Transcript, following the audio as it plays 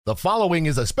The following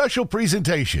is a special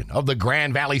presentation of the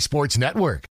Grand Valley Sports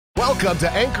Network. Welcome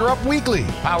to Anchor Up Weekly,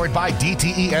 powered by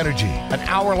DTE Energy, an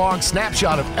hour-long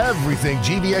snapshot of everything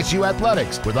GVSU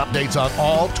athletics, with updates on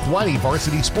all 20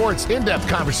 varsity sports, in-depth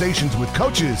conversations with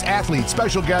coaches, athletes,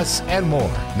 special guests, and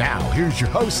more. Now, here's your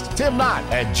hosts, Tim Knott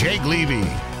and Jake Levy.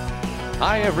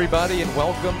 Hi, everybody, and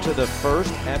welcome to the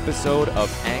first episode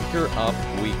of Anchor Up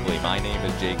Weekly. My name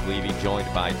is Jake Levy,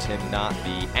 joined by Tim Knott,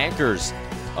 the anchors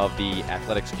of the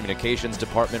Athletics Communications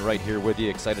Department, right here with you.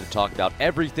 Excited to talk about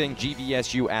everything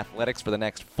GVSU athletics for the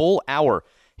next full hour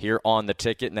here on The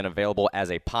Ticket, and then available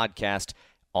as a podcast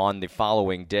on the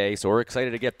following day. So we're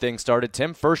excited to get things started.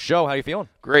 Tim, first show, how you feeling?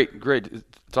 Great. It's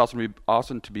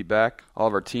awesome to be back. All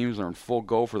of our teams are in full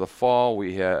go for the fall.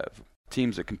 We have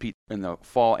teams that compete in the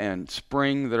fall and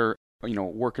spring that are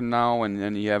working now, and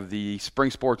then you have the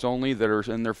spring sports only that are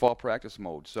in their fall practice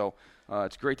mode. So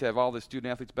it's great to have all the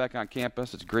student athletes back on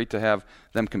campus. It's great to have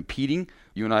them competing.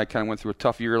 You and I kind of went through a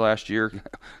tough year last year.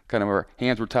 Kind of our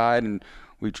hands were tied, and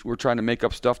we're trying to make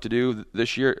up stuff to do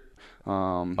this year.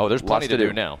 There's plenty to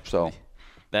do now. So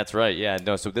that's right. Yeah.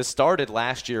 No. So this started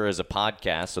last year as a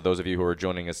podcast. So those of you who are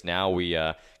joining us now, we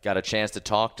got a chance to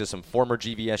talk to some former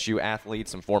GVSU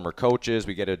athletes, some former coaches.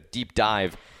 We get a deep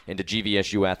dive into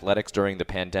GVSU athletics during the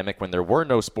pandemic when there were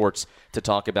no sports to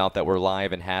talk about that were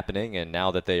live and happening. And now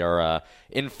that they are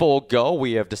in full go,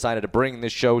 we have decided to bring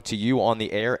this show to you on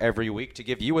the air every week to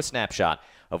give you a snapshot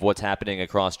of what's happening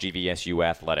across GVSU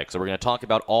athletics. So we're going to talk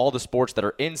about all the sports that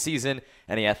are in season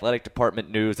and the athletic department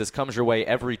news. This comes your way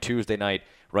every Tuesday night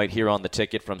right here on The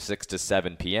Ticket from 6 to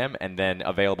 7 p.m. and then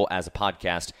available as a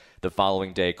podcast the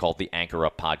following day called the Anchor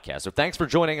Up Podcast. So thanks for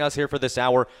joining us here for this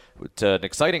hour. It's an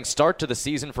exciting start to the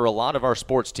season for a lot of our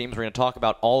sports teams. We're going to talk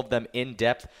about all of them in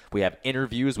depth. We have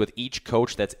interviews with each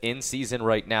coach that's in season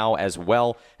right now as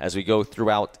well as we go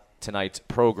throughout tonight's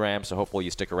program, so hopefully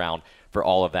you stick around for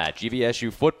all of that.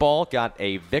 GVSU football got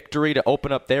a victory to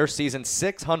open up their season.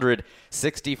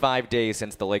 665 days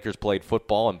since the Lakers played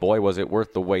football, and boy, was it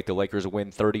worth the wait. The Lakers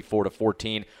win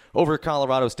 34-14 over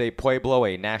Colorado State Pueblo,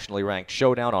 a nationally ranked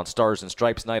showdown on Stars and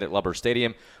Stripes night at Lubbers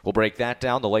Stadium. We'll break that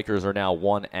down. The Lakers are now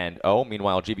 1-0.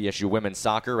 Meanwhile, GVSU women's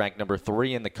soccer, ranked number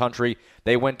 3 in the country,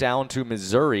 they went down to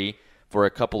Missouri for a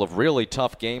couple of really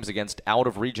tough games against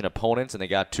out-of-region opponents, and they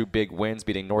got 2 big wins,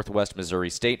 beating Northwest Missouri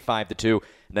State 5-2,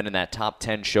 and then in that top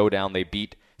 10 showdown, they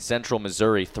beat Central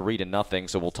Missouri 3-0,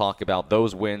 so we'll talk about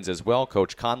those wins as well.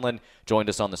 Coach Conlon joined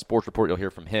us on the Sports Report. You'll hear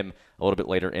from him a little bit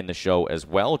later in the show as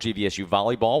well. GVSU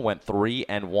volleyball went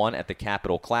 3-1 at the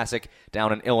Capital Classic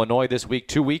down in Illinois this week.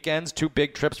 2 weekends, 2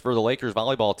 big trips for the Lakers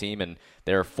volleyball team, and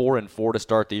they're 4-4 to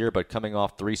start the year, but coming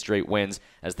off 3 straight wins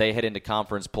as they head into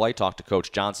conference play. Talked to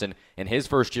Coach Johnson in his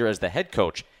first year as the head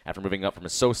coach after moving up from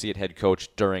associate head coach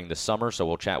during the summer, so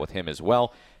we'll chat with him as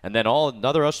well. And then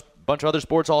bunch of other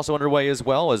sports also underway as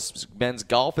well, as men's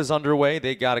golf is underway.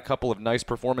 They got a couple of nice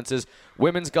performances.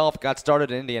 Women's golf got started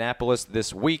in Indianapolis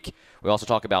this week. We also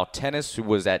talk about tennis, who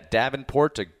was at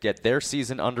Davenport to get their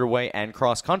season underway, and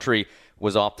cross country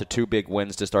was off to 2 big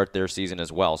wins to start their season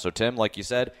as well. So, Tim, like you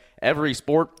said, every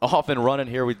sport off and running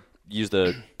here. We use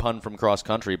the pun from cross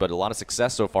country, but a lot of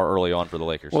success so far early on for the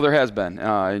Lakers. Well, there has been.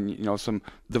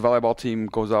 The volleyball team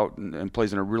goes out and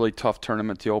plays in a really tough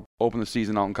tournament to open the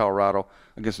season out in Colorado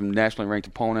against some nationally ranked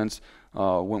opponents.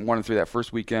 Went 1-3 that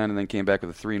first weekend, and then came back with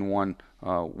a 3-1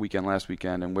 weekend last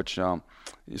weekend, in which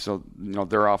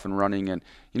they're off and running, and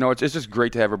it's just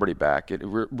great to have everybody back. It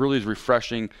really is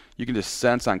refreshing. You can just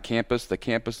sense on campus, the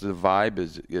vibe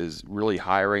is really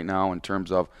high right now in terms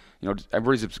of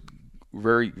everybody's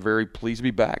very, very pleased to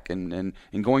be back and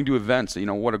going to events.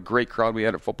 What a great crowd we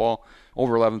had at football,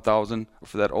 over 11,000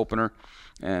 for that opener,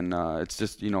 and it's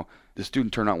just the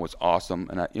student turnout was awesome,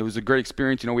 and it was a great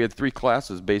experience. We had 3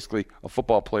 classes basically of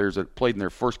football players that played in their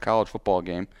first college football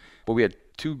game, but we had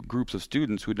 2 groups of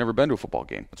students who had never been to a football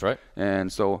game. That's right.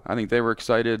 And so I think they were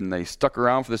excited, and they stuck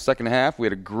around for the second half. We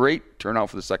had a great turnout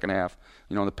for the second half.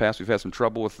 In the past we've had some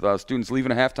trouble with students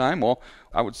leaving at halftime. Well,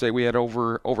 I would say we had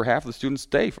over half of the students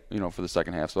stay, for the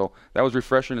second half. So that was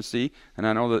refreshing to see. And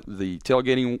I know that the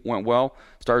tailgating went well.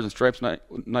 Stars and Stripes night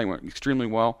went extremely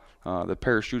well. The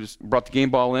parachutists brought the game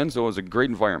ball in, so it was a great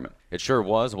environment. It sure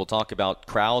was. We'll talk about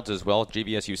crowds as well.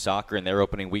 GVSU soccer in their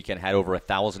opening weekend had over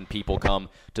 1,000 people come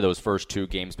to those first 2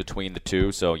 games between the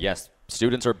two. So, yes,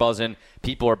 students are buzzing.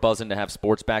 People are buzzing to have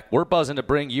sports back. We're buzzing to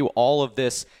bring you all of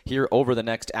this here over the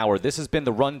next hour. This has been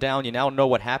the rundown. You now know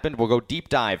what happened. We'll go deep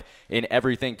dive in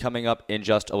everything coming up in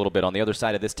just a little bit. On the other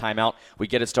side of this timeout, we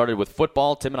get it started with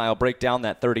football. Tim and I will break down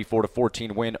that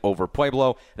 34-14 win over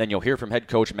Pueblo. Then you'll hear from head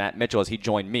coach Matt Mitchell as he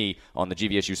joined me on the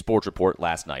GVSU Sports Report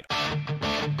last night.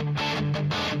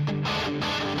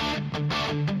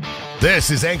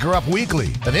 This is Anchor Up Weekly,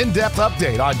 an in-depth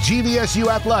update on GVSU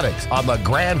athletics on the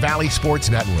Grand Valley Sports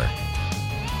Network.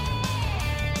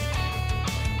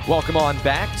 Welcome on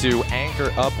back to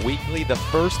Anchor Up Weekly, the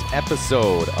first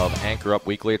episode of Anchor Up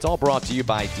Weekly. It's all brought to you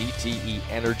by DTE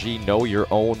Energy, know your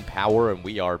own power, and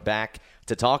we are back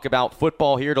to talk about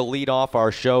football here to lead off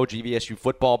our show. GVSU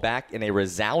football back in a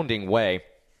resounding way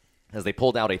as they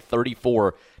pulled out a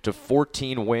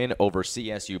 34-14 win over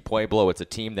CSU Pueblo. It's a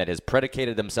team that has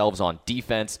predicated themselves on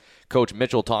defense. Coach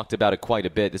Mitchell talked about it quite a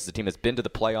bit. This is a team that's been to the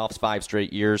playoffs 5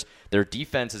 straight years. Their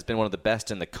defense has been one of the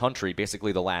best in the country,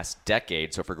 basically the last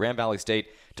decade. So for Grand Valley State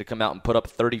to come out and put up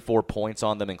 34 points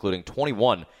on them, including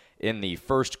 21 in the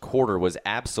first quarter, was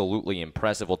absolutely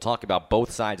impressive. We'll talk about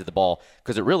both sides of the ball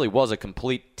because it really was a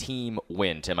complete team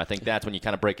win, Tim. I think that's when you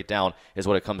kind of break it down is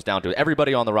what it comes down to.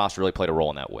 Everybody on the roster really played a role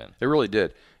in that win. It really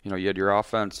did. You had your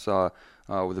offense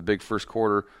with a big first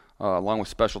quarter along with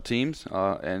special teams,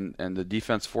 and the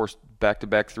defense forced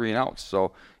back-to-back 3-and-outs.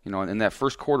 So, in that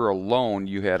first quarter alone,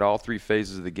 you had all 3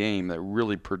 phases of the game that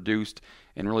really produced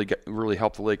and really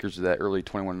helped the Lakers to that early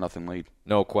 21-0 lead.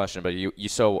 No question, but you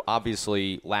so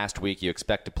obviously last week you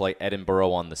expect to play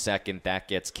Edinboro on the 2nd. That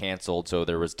gets canceled, so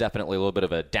there was definitely a little bit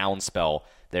of a down spell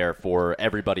there for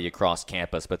everybody across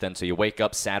campus. But then so you wake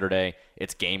up Saturday,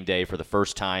 it's game day for the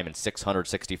first time in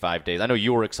 665 days. I know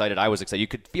you were excited. I was excited. You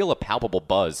could feel a palpable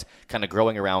buzz kind of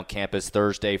growing around campus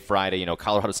Thursday, Friday.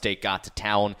 Colorado State got to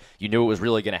town. You knew it was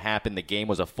really going to happen. The game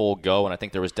was a full go, and I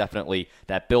think there was definitely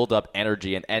that build-up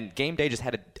energy. And game day just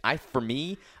had, for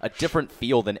me, a different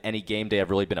feel than any game day I've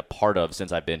really been a part of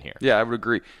since I've been here. Yeah, I would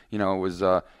agree. It was,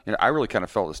 I really kind of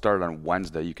felt it started on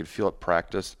Wednesday. You could feel it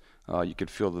practice. You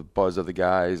could feel the buzz of the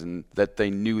guys and that they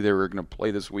knew they were going to play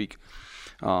this week.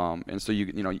 And so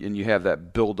you have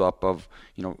that build up of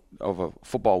a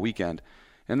football weekend.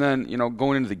 And then,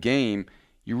 going into the game,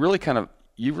 you really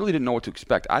didn't know what to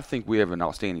expect. I think we have an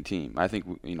outstanding team. I think,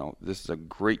 this is a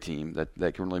great team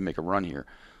that can really make a run here.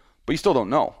 But you still don't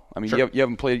know. I mean, sure. you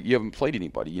haven't played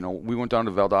anybody. We went down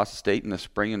to Valdosta State in the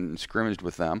spring and scrimmaged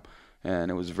with them, and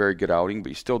it was a very good outing, but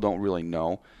you still don't really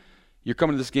know. You're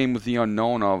coming to this game with the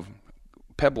unknown of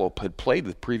Pueblo had played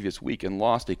the previous week and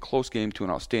lost a close game to an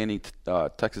outstanding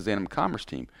Texas A&M Commerce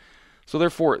team. So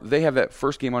therefore, they have that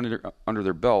first game under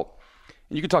their belt.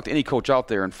 And you can talk to any coach out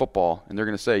there in football, and they're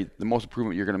going to say the most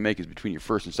improvement you're going to make is between your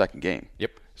first and second game.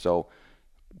 Yep. So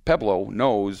Pueblo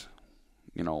knows,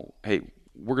 hey,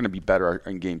 we're going to be better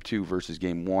in game 2 versus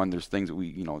game 1. There's things that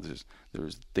we,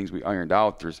 there's things we ironed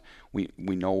out. We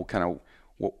know kind of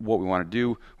what we want to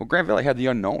do. Well, Grand Valley had the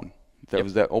unknown. That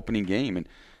was that opening game,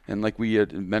 and like we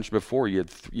had mentioned before, you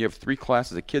have 3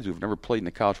 classes of kids who've never played in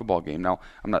a college football game. Now,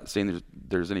 I'm not saying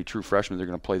there's any true freshmen they're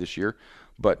going to play this year,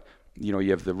 but you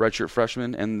have the redshirt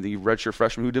freshman and the redshirt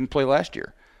freshman who didn't play last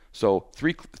year. So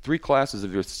three classes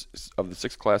of the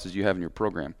 6 classes you have in your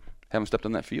program haven't stepped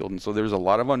on that field, and so there's a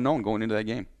lot of unknown going into that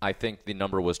game. I think the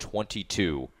number was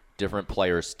 22 different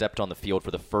players stepped on the field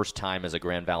for the first time as a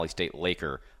Grand Valley State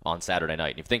Laker on Saturday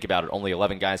night. And if you think about it, only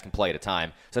 11 guys can play at a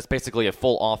time. So that's basically a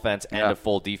full offense and a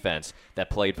full defense that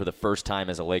played for the first time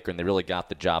as a Laker, and they really got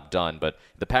the job done. But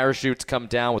the parachutes come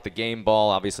down with the game ball.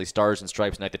 Obviously, Stars and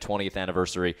Stripes Night, the 20th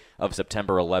anniversary of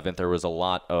September 11th. There was a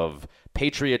lot of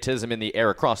patriotism in the air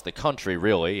across the country,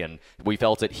 really, and we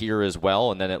felt it here as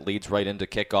well. And then it leads right into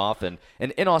kickoff, and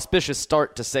an inauspicious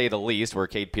start, to say the least, where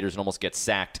Cade Peterson almost gets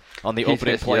sacked on the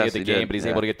opening play of the game, but he's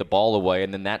able to get the ball away,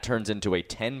 and then that turns into a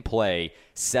 10-play,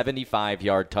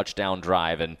 75-yard touchdown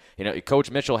drive. And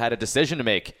Coach Mitchell had a decision to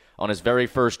make on his very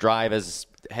first drive as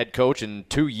head coach in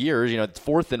 2 years. It's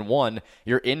 4th and 1.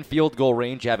 You're in field goal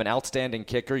range. You have an outstanding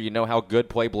kicker. You know how good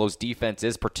Pueblo's defense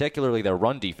is, particularly their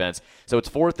run defense. So it's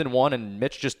 4th and 1, and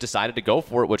Mitch just decided to go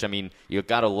for it, which, you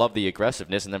got to love the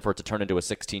aggressiveness. And then for it to turn into a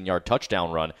 16-yard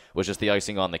touchdown run was just the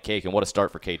icing on the cake. And what a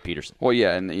start for Cade Peterson. Well,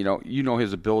 yeah, and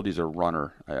his ability as a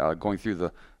runner. Going through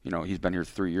the, he's been here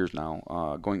 3 years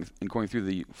now. Going through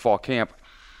the fall camp,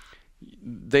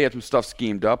 they had some stuff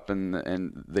schemed up, and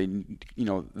they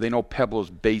know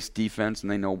Pueblo's base defense, and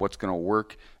they know what's going to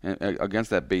work against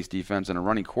that base defense, and a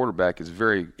running quarterback is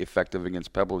very effective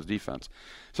against Pueblo's defense.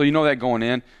 So that going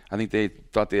in, I think they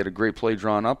thought they had a great play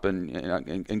drawn up,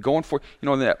 and going for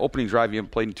that opening drive you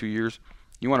haven't played in 2 years.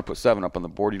 You want to put 7 up on the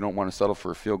board. You don't want to settle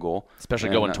for a field goal, especially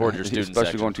going towards your student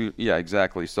section. Yeah,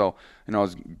 exactly. So it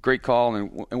was a great call,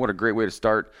 and what a great way to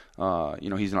start.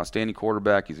 He's an outstanding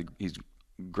quarterback. He's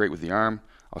great with the arm,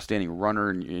 outstanding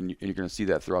runner, and you're going to see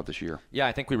that throughout this year. Yeah,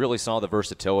 I think we really saw the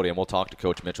versatility, and we'll talk to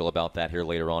Coach Mitchell about that here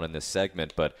later on in this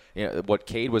segment. But what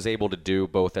Cade was able to do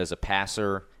both as a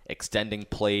passer extending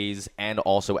plays, and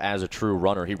also as a true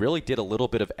runner. He really did a little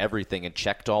bit of everything and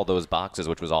checked all those boxes,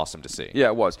 which was awesome to see. Yeah,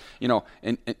 it was.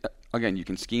 And again, you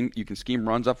can scheme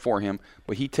runs up for him,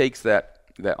 but he takes that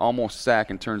almost sack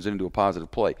and turns it into a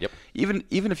positive play. Yep.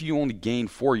 Even if you only gain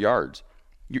 4 yards,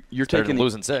 you're taking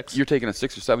losing 6. You're taking a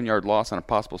 6 or 7 yard loss on a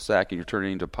possible sack, and you're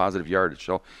turning it into positive yardage.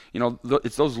 So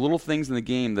it's those little things in the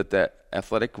game that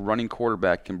athletic running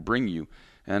quarterback can bring you,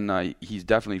 and he's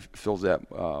definitely fills that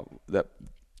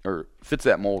or fits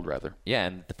that mold, rather. Yeah,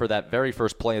 and for that very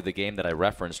first play of the game that I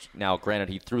referenced, now granted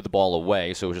he threw the ball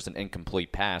away, so it was just an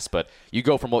incomplete pass, but you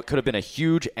go from what could have been a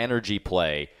huge energy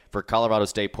play for Colorado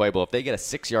State Pueblo. If they get a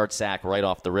 6-yard sack right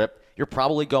off the rip, you're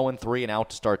probably going 3 and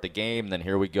out to start the game. And then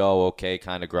here we go, okay,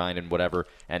 kind of grind and whatever,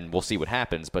 and we'll see what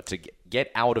happens. But to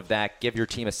get out of that, give your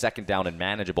team a second down and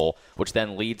manageable, which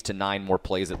then leads to 9 more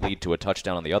plays that lead to a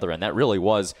touchdown on the other end. That really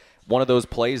was one of those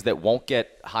plays that won't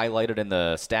get highlighted in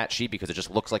the stat sheet because it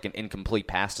just looks like an incomplete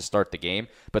pass to start the game.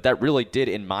 But that really did,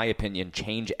 in my opinion,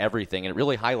 change everything. And it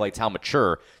really highlights how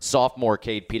mature sophomore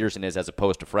Cade Peterson is as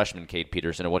opposed to freshman Cade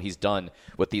Peterson, and what he's done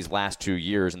with these last 2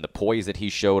 years and the poise that he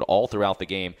showed all throughout the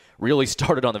game. Really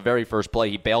started on the very first play.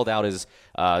 He bailed out his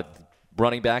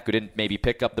running back who didn't maybe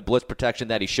pick up the blitz protection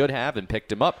that he should have and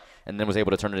picked him up, and then was able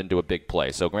to turn it into a big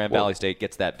play. So Grand Valley State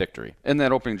gets that victory. In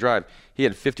that opening drive, he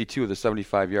had 52 of the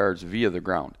 75 yards via the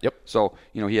ground. Yep. So,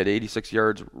 he had 86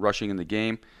 yards rushing in the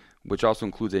game, which also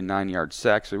includes a 9-yard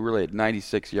sack. So he really had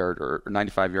 96 yards or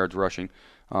 95 yards rushing.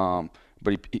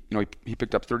 But he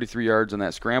picked up 33 yards on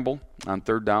that scramble on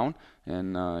third down,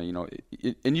 and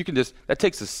and you can just that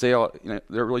takes the sail. That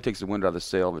really takes the wind out of the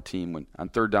sail of a team when on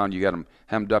third down you got them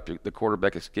hemmed up. The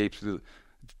quarterback escapes through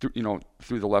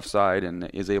the left side and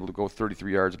is able to go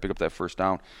 33 yards and pick up that first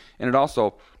down. And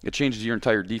it changes your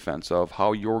entire defense of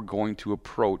how you're going to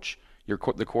approach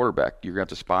the quarterback. You're going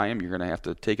to have to spy him. You're going to have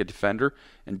to take a defender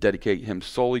and dedicate him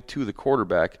solely to the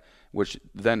quarterback, which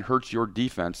then hurts your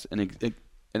defense and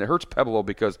it hurts Pueblo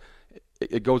because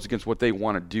it goes against what they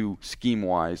want to do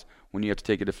scheme-wise when you have to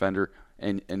take a defender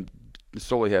and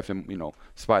solely have him,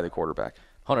 spy the quarterback.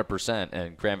 100%.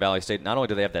 And Grand Valley State, not only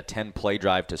do they have that 10-play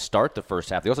drive to start the first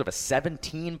half, they also have a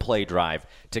 17-play drive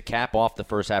to cap off the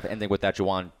first half, ending with that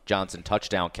Juwan Johnson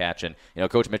touchdown catch. And,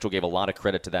 Coach Mitchell gave a lot of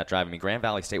credit to that drive. I mean, Grand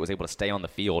Valley State was able to stay on the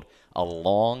field a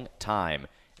long time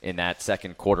in that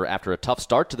second quarter after a tough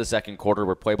start to the second quarter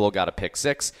where Pueblo got a pick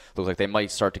 6. Looked like they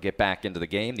might start to get back into the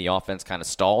game. The offense kind of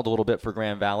stalled a little bit for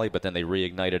Grand Valley, but then they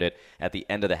reignited it at the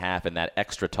end of the half, and that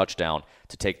extra touchdown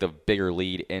to take the bigger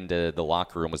lead into the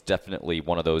locker room was definitely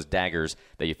one of those daggers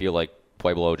that you feel like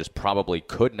Pueblo just probably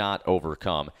could not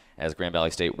overcome as Grand Valley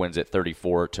State wins it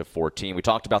 34-14. We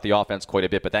talked about the offense quite a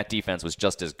bit, but that defense was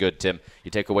just as good, Tim.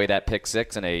 You take away that pick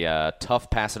 6 and a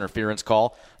tough pass interference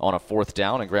call on a 4th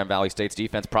down, and Grand Valley State's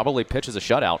defense probably pitches a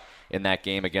shutout in that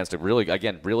game against a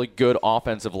really good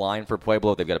offensive line for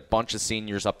Pueblo. They've got a bunch of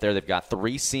seniors up there. They've got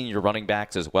 3 senior running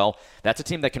backs as well. That's a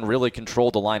team that can really control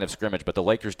the line of scrimmage, but the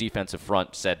Lakers' defensive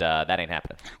front said that ain't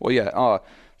happening. Well, yeah,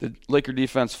 the Laker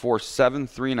defense forced 7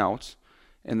 3-and-outs,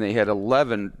 and they had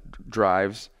 11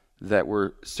 drives that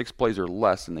were 6 plays or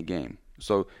less in the game.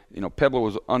 So, Pueblo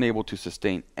was unable to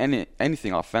sustain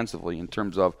anything offensively in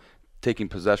terms of taking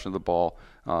possession of the ball.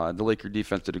 The Laker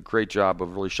defense did a great job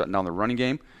of really shutting down the running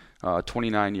game,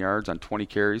 29 yards on 20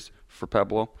 carries for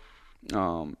Pueblo.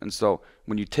 And so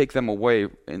when you take them away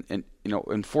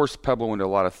and force Pueblo into a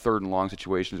lot of third and long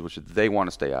situations, which they want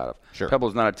to stay out of. Sure.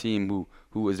 Pueblo's not a team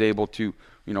who is able to,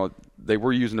 they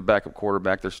were using a backup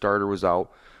quarterback. Their starter was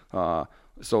out.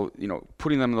 So,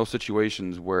 putting them in those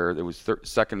situations where it was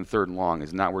second and third and long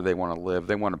is not where they want to live.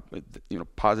 They want to,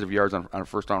 positive yards on a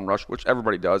first down rush, which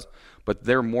everybody does, but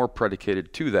they're more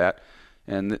predicated to that.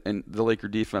 And the Laker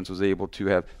defense was able to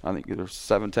have, I think there were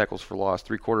 7 tackles for loss,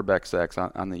 3 quarterback sacks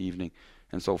on the evening,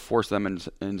 and so force them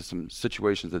into some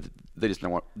situations that they just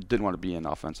didn't want to be in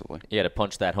offensively. Yeah, to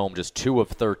punch that home, just 2 of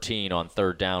 13 on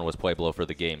third down was Pueblo for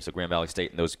the game. So Grand Valley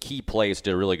State in those key plays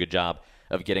did a really good job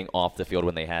of getting off the field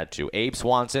when they had to. Abe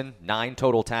Swanson, 9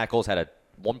 total tackles, had a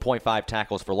 1.5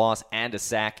 tackles for loss and a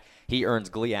sack. He earns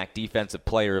GLIAC Defensive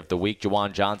Player of the Week.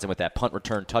 Juwan Johnson with that punt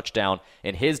return touchdown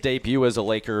in his debut as a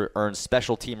Laker earns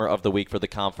Special Teamer of the Week for the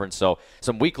conference. So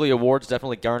some weekly awards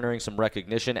definitely garnering some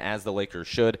recognition, as the Lakers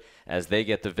should, as they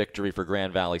get the victory for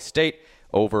Grand Valley State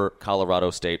over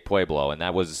Colorado State Pueblo. And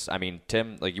that was,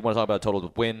 Tim, you want to talk about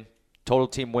a total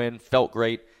team win, felt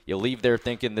great. You leave there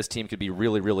thinking this team could be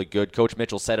really, really good. Coach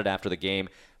Mitchell said it after the game.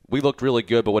 We looked really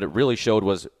good, but what it really showed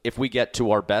was if we get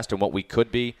to our best and what we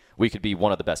could be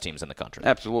one of the best teams in the country.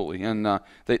 Absolutely. And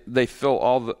they fill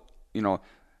all the,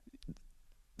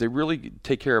 they really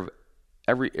take care of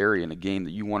every area in a game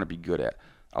that you want to be good at.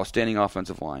 outstanding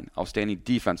offensive line, outstanding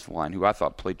defensive line, who I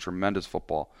thought played tremendous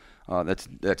football.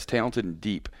 That's talented and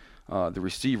deep. The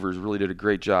receivers really did a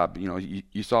great job.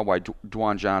 You saw why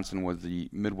Dwan Johnson was the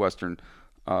Midwestern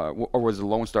or was the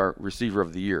Lone Star Receiver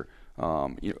of the Year.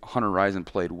 Hunter Rison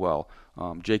played well.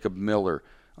 Jacob Miller.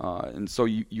 And so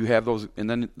you have those, and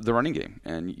then the running game,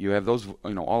 and you have those,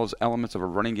 all those elements of a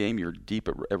running game. You're deep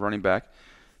at running back,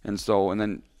 and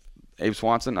then Abe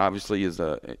Swanson obviously is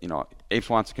Abe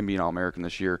Swanson can be an All-American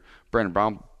this year. Brandon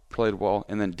Brown played well,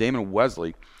 and then Damon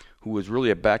Wesley, who was really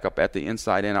a backup at the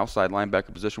inside and outside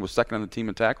linebacker position, was second on the team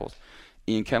in tackles.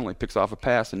 Ian Kenley picks off a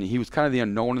pass, and he was kind of the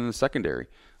unknown in the secondary.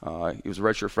 He was a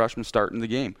redshirt freshman starting the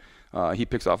game. He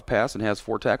picks off a pass and has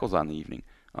 4 tackles on the evening.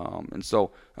 And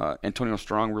so Antonio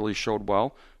Strong really showed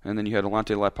well, and then you had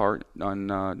Alante Lepart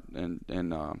and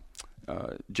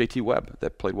JT Webb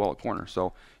that played well at corner.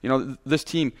 So this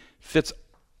team fits,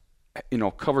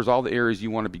 covers all the areas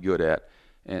you want to be good at,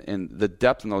 and the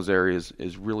depth in those areas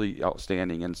is really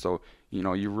outstanding. And so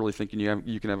you're really thinking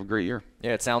you can have a great year.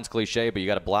 Yeah, it sounds cliche, but you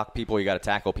got to block people, you got to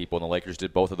tackle people, and the Lakers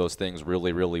did both of those things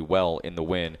really, really well in the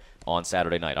win on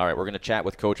Saturday night. All right, we're going to chat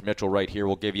with Coach Mitchell right here.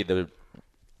 We'll give you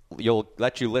You'll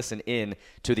let you listen in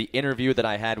to the interview that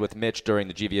I had with Mitch during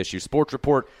the GVSU Sports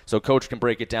Report, so Coach can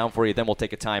break it down for you. Then we'll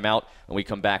take a timeout. When we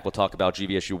come back, we'll talk about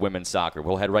GVSU women's soccer.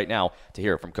 We'll head right now to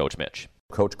hear from Coach Mitch.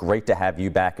 Coach, great to have you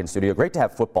back in studio. Great to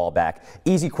have football back.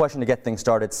 Easy question to get things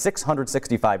started.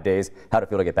 665 days. How'd it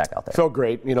feel to get back out there? Felt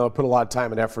great. I put a lot of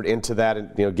time and effort into that,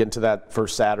 and getting to that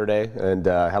first Saturday, and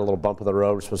had a little bump in the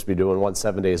road. We're supposed to be doing one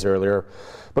 7 days earlier,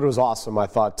 but it was awesome. I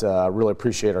thought really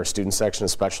appreciate our student section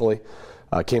especially.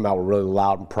 Came out really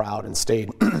loud and proud and stayed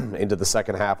into the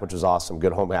second half, which was awesome.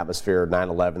 Good home atmosphere,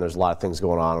 9/11. There's a lot of things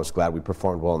going on. I was glad we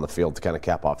performed well in the field to kind of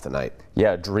cap off the night.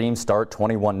 Yeah, dream start,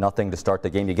 21-0 to start the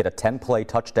game. You get a 10-play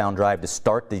touchdown drive to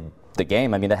start the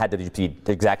game. I mean, that had to be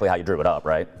exactly how you drew it up,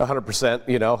 right?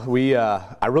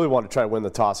 100%. I really wanted to try to win the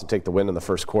toss and take the win in the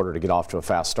first quarter to get off to a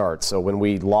fast start. So when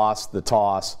we lost the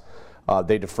toss,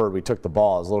 they deferred. We took the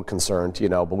ball. I was a little concerned,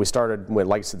 but we started with,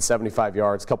 like I said, 75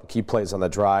 yards, a couple key plays on the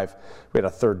drive. We had a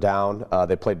third down.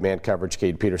 They played man coverage.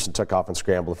 Cade Peterson took off and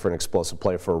scrambled for an explosive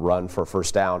play for a run for a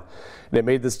first down. And they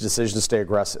made this decision to stay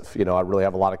aggressive. I really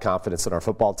have a lot of confidence in our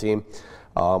football team.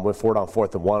 Went forward on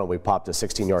 4th and 1, and we popped a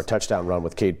 16-yard touchdown run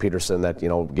with Cade Peterson that,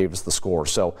 gave us the score.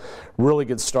 So really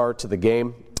good start to the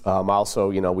game.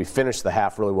 We finished the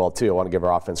half really well, too. I want to give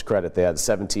our offense credit. They had a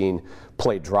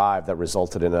 17-play drive that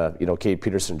resulted in a, Cade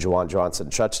Peterson, Juwan Johnson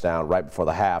touchdown right before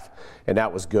the half, and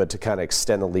that was good to kind of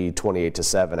extend the lead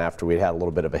 28-7 after we had a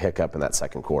little bit of a hiccup in that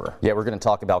second quarter. Yeah, we're going to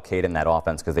talk about Cade in that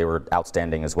offense because they were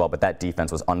outstanding as well, but that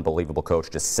defense was unbelievable,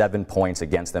 Coach. Just 7 points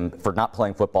against them for not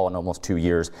playing football in almost 2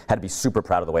 years. Had to be super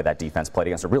proud of the way that defense played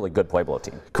against a really good Pueblo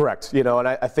team. Correct. And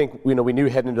I think, we knew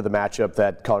heading into the matchup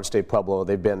that College State Pueblo,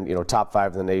 they've been, top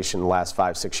 5 in the nation the last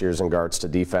 5-6 years in regards to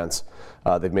defense.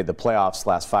 They've made the playoffs the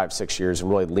last 5-6 years and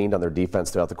really leaned on their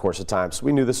defense throughout the course of time. So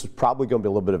we knew this was probably going to be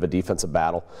a little bit of a defensive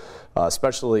battle,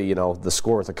 especially, the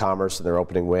score with the Commerce in their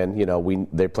opening win.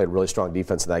 They played really strong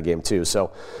defense in that game too.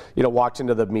 So, walked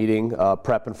into the meeting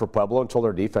prepping for Pueblo and told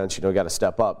our defense, got to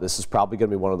step up. This is probably going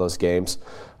to be one of those games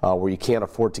where you can't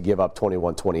afford to give up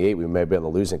 21-28. We may be in the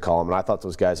losing column. And I thought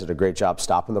those guys did a great job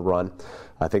stopping the run.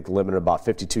 I think limited about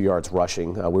 52 yards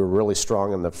rushing. We were really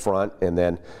strong in the front and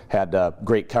then had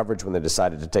great coverage when they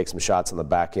decided to take some shots on the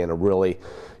back end. And really,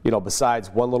 besides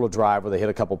one little drive where they hit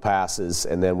a couple passes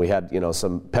and then we had,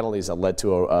 some penalties that led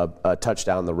to a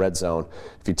touchdown in the red zone.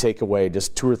 If you take away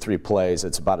just 2 or 3 plays,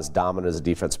 it's about as dominant as a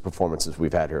defensive performance as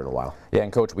we've had here in a while. Yeah,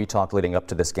 and Coach, we talked leading up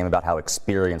to this game about how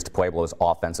experienced Pueblo's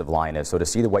offensive line is. So to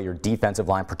see the way your defensive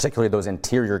line, particularly those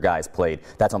interior guys, played,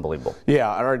 that's unbelievable. Yeah,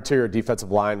 our interior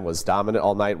defensive line was dominant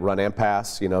all night, run and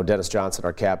pass. Dennis Johnson,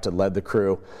 our captain, led the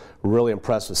crew. Really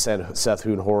impressed with Seth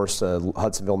Hoonhorst, a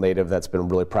Hudsonville native that's been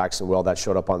really practicing well. That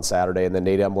showed up on Saturday. And then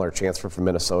Nate Emler, transfer from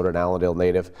Minnesota, an Allendale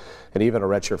native. And even a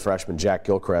redshirt freshman, Jack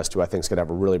Gilchrist, who I think is going to have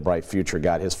a really bright future,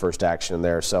 got his first action in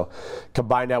there. So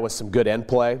combine that with some good end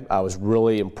play. I was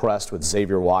really impressed with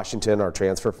Xavier Washington, our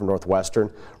transfer from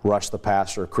Northwestern. Rushed the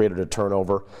passer, created a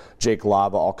turnover. Jake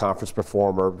Lava, all-conference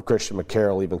performer. Christian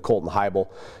McCarroll, even Colton Heibel.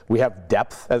 We have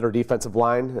depth at our defensive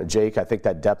line. Jake, I think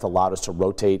that depth allowed us to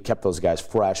rotate, kept those guys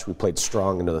fresh. we played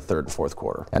strong into the third and fourth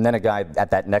quarter. And then a guy at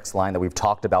that next line that we've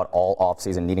talked about all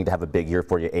offseason needing to have a big year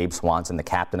for you, Abe Swanson, the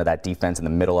captain of that defense in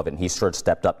the middle of it, and he sure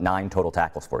stepped up 9 total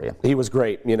tackles for you. He was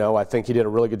great. I think he did a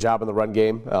really good job in the run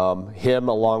game. Him,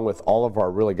 along with all of our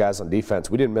really guys on defense,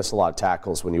 we didn't miss a lot of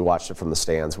tackles when you watched it from the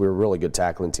stands. We were a really good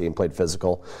tackling team, played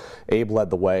physical. Abe led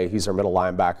the way. He's our middle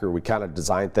linebacker. We kind of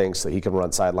designed things so he can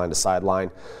run sideline to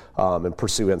sideline and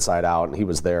pursue inside out, and he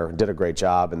was there and did a great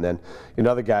job. And then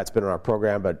another guy that's been in our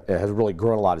program but has really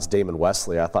grown a lot is Damon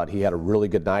Wesley. I thought he had a really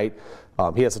good night.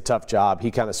 He has a tough job.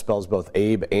 He kind of spells both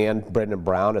Abe and Brendan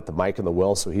Brown at the Mike and the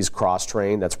Will, so he's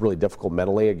cross-trained. That's really difficult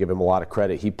mentally. I give him a lot of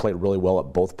credit. He played really well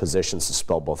at both positions to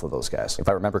spell both of those guys. If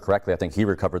I remember correctly, I think he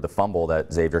recovered the fumble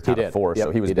that Xavier kind of forced,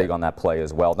 so he was big on that play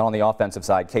as well. Now on the offensive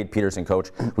side, Cade Peterson, coach,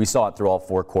 we saw it through all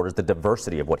 4 quarters, the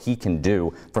diversity of what he can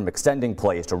do from extending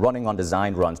plays to running on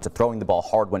designed runs to throwing the ball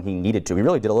hard when he needed to. He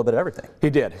really did a little bit of everything. He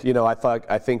did.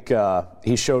 I think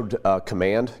he showed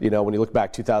command. When you look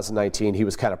back 2019, he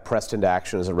was kind of pressed into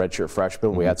action as a redshirt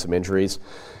freshman. We had some injuries.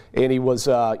 And he was,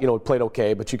 he played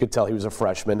okay, but you could tell he was a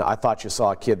freshman. I thought you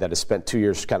saw a kid that has spent 2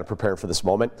 years kind of preparing for this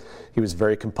moment. He was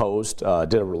very composed,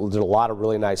 did a lot of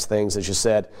really nice things. As you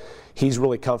said, he's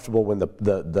really comfortable when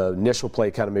the initial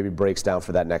play kind of maybe breaks down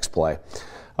for that next play.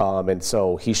 And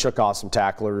so he shook off some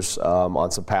tacklers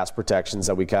on some pass protections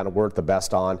that we kind of weren't the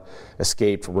best on,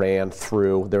 escaped, ran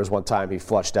through. There was one time he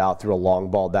flushed out, threw a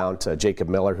long ball down to Jacob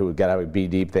Miller, who got out of B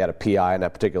deep. They had a PI in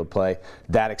that particular play.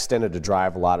 That extended the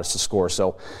drive, allowed us to score.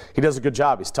 So he does a good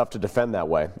job. He's tough to defend that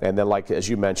way. And then, like as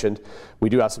you mentioned, we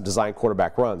do have some design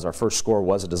quarterback runs. Our first score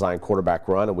was a design quarterback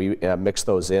run, and we mixed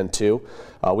those in too.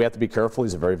 We have to be careful.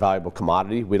 He's a very valuable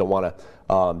commodity. We don't want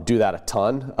to do that a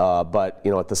ton, but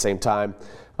at the same time,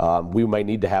 we might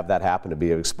need to have that happen to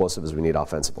be as explosive as we need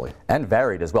offensively. And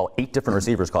varied as well. 8 different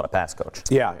receivers caught a pass, Coach.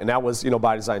 Yeah, and that was,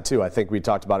 by design too. I think we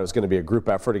talked about it was going to be a group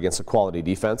effort against a quality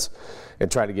defense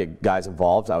and trying to get guys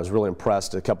involved. I was really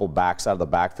impressed. A couple backs out of the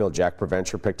backfield. Jack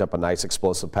Preventure picked up a nice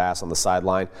explosive pass on the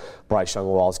sideline. Bryce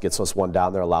Young-Walls gets us one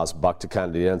down there, allows Buck to kind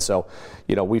of get in. So,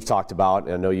 we've talked about,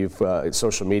 and I know you've, in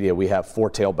social media, we have 4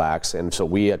 tailbacks, and so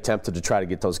we attempted to try to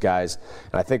get those guys.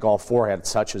 And I think all 4 had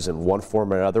touches in one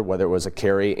form or another, whether it was a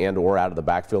carry and or out of the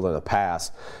backfield in a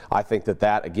pass. I think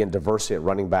that, again, diversity at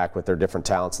running back with their different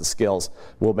talents and skills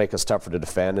will make us tougher to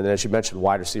defend. And as you mentioned,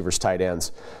 wide receivers, tight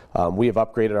ends. We have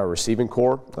upgraded our receiving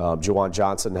core. Juwan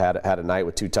Johnson had a night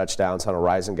with 2 touchdowns. Hunter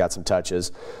Rison got some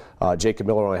touches. Jacob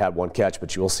Miller only had 1 catch,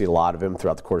 but you will see a lot of him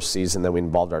throughout the course of the season. Then we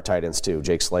involved our tight ends too.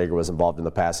 Jake Slager was involved in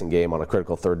the passing game on a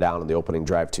critical 3rd down in the opening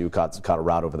drive too, caught a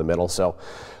route over the middle. So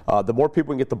the more people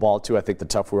we can get the ball to, I think the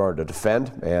tougher we are to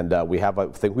defend. And we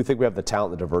think we have the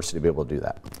talent and the diversity to be able to do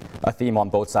that. A theme on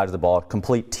both sides of the ball,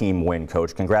 complete team win,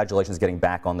 Coach. Congratulations getting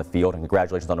back on the field, and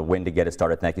congratulations on a win to get it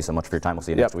started. Thank you so much for your time. We'll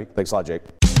see you next week. Thanks a lot, Jake.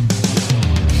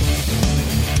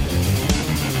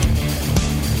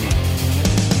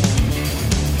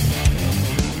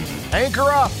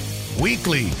 Anchor Up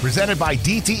Weekly, presented by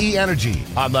DTE Energy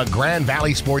on the Grand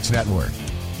Valley Sports Network.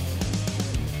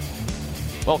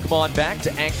 Welcome on back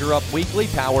to Anchor Up Weekly,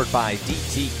 powered by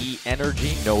DTE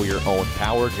Energy. Know your own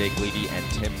power. Jake Levy and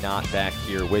Tim Knott back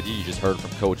here with you. You just heard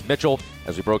from Coach Mitchell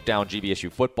as we broke down GVSU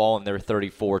football and their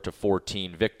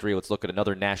 34-14 victory. Let's look at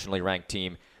another nationally ranked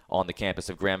team on the campus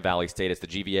of Grand Valley State. It's the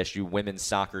GVSU women's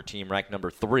soccer team, ranked number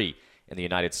 3 in the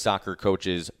United Soccer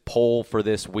Coaches poll for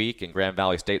this week, and Grand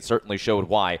Valley State certainly showed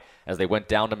why as they went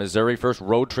down to Missouri. First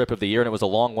road trip of the year, and it was a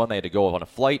long one. They had to go on a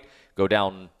flight, go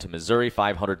down to Missouri,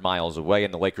 500 miles away,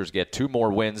 and the Lakers get 2 more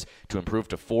wins to improve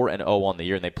to 4-0 on the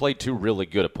year, and they played 2 really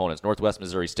good opponents. Northwest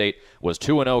Missouri State was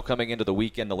 2-0 coming into the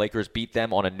weekend. The Lakers beat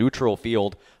them on a neutral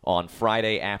field on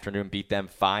Friday afternoon, beat them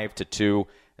 5-2.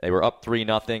 They were up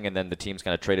 3-0, and then the teams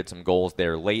kind of traded some goals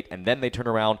there late. And then they turn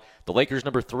around. The Lakers,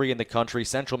 number 3 in the country.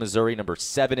 Central Missouri, number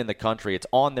 7 in the country. It's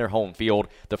on their home field.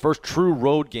 The first true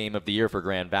road game of the year for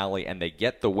Grand Valley, and they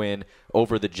get the win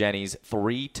over the Jennies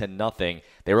 3-0.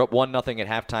 They were up 1-0 at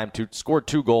halftime, scored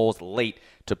 2 goals late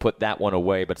to put that one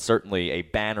away, but certainly a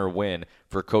banner win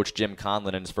for Coach Jim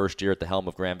Conlon in his first year at the helm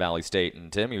of Grand Valley State.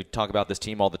 And Tim, you talk about this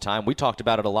team all the time. We talked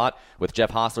about it a lot with Jeff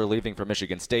Hostler leaving for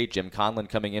Michigan State, Jim Conlon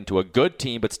coming into a good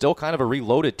team, but still kind of a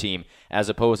reloaded team as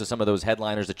opposed to some of those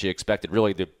headliners that you expected,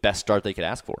 really the best start they could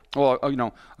ask for. Well,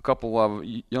 a couple of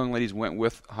young ladies went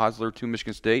with Hostler to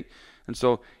Michigan State, and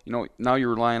so, now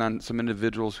you're relying on some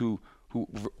individuals who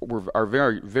are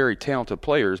very, very talented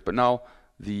players, but now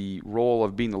the role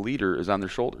of being the leader is on their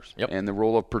shoulders. Yep. And the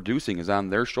role of producing is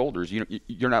on their shoulders.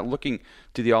 You're not looking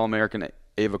to the All-American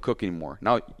Ava Cook anymore.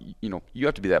 Now, you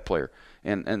have to be that player.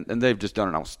 And they've just done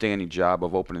an outstanding job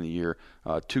of opening the year.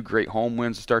 2 great home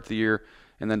wins to start the year.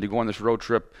 and then to go on this road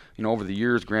trip. Over the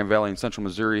years, Grand Valley and Central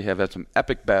Missouri have had some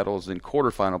epic battles in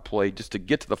quarterfinal play just to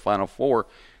get to the Final Four,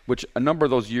 which a number of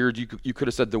those years you could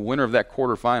have said the winner of that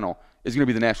quarterfinal is going to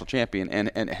be the national champion, and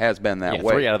it has been that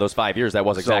way. 3 out of those 5 years, that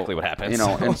was exactly what happened.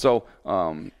 And so,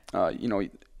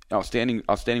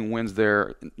 outstanding wins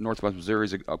there. Northwest Missouri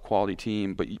is a quality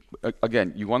team, but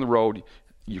again, you go on the road,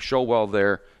 you show well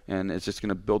there, and it's just going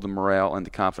to build the morale and the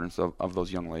confidence of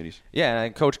those young ladies. Yeah,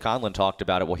 and Coach Conlon talked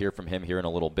about it. We'll hear from him here in a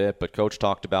little bit, but Coach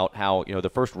talked about how, the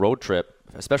first road trip,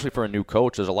 especially for a new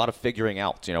coach, there's a lot of figuring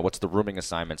out. What's the rooming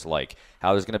assignments like?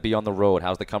 How is it going to be on the road?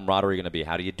 How's the camaraderie going to be?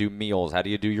 How do you do meals? How do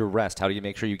you do your rest? How do you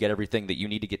make sure you get everything that you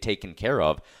need to get taken care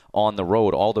of on the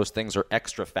road? All those things are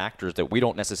extra factors that we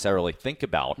don't necessarily think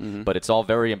about, but it's all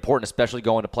very important, especially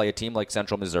going to play a team like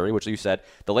Central Missouri, which you said,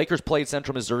 the Lakers played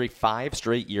Central Missouri 5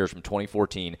 straight years from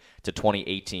 2014 to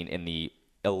 2018 in the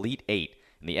Elite Eight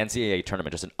in the NCAA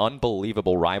tournament. Just an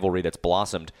unbelievable rivalry that's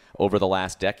blossomed over the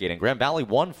last decade. And Grand Valley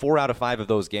won 4 out of 5 of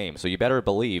those games. So you better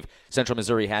believe Central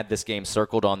Missouri had this game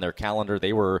circled on their calendar.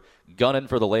 They were gunning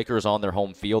for the Lakers on their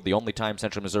home field. The only time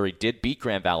Central Missouri did beat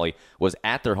Grand Valley was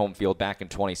at their home field back in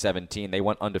 2017. They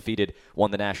went undefeated,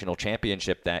 won the national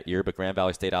championship that year, but Grand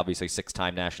Valley State, obviously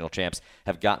 6-time national champs,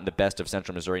 have gotten the best of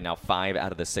Central Missouri now 5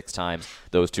 out of the 6 times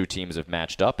those two teams have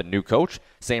matched up. And new coach,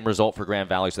 same result for Grand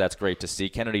Valley, so that's great to see.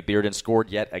 Kennedy Bearden scored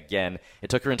yet again. It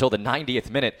took her until the 90th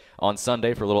minute on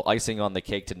Sunday for a little icing on the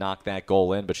cake to knock that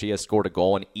goal in, but she has scored a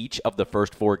goal in each of the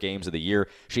first 4 games of the year.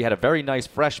 She had a very nice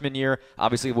freshman year.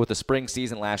 Obviously, with the spring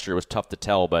season last year, it was tough to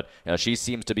tell, but she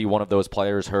seems to be one of those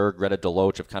players. Her, Greta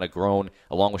Deloach have kind of grown,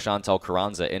 along with Chantal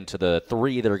Carranza, into the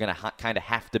 3 that are going to kind of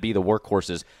have to be the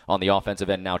workhorses on the offensive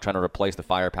end now, trying to replace the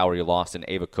firepower you lost in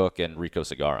Ava Cook and Rico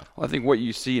Segarra. Well, I think what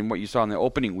you see and what you saw in the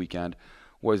opening weekend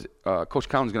was Coach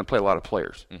Conlon's going to play a lot of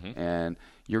players, and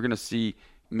you're going to see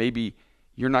maybe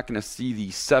you're not going to see the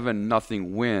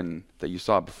 7-0 win that you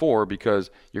saw before, because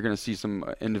you're going to see some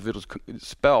individuals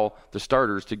spell the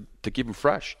starters to keep them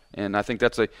fresh. And I think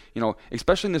that's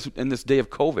especially in this day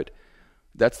of COVID,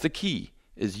 that's the key.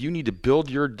 Is you need to build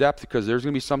your depth, because there's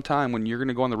going to be some time when you're going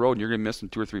to go on the road and you're going to miss some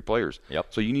 2 or 3 players. Yep.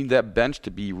 So you need that bench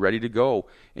to be ready to go,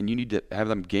 and you need to have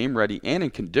them game ready and in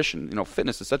condition.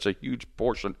 Fitness is such a huge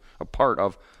part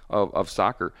of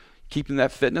soccer. Keeping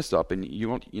that fitness up, and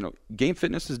game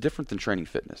fitness is different than training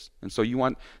fitness, and so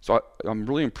I'm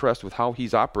really impressed with how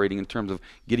he's operating in terms of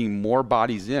getting more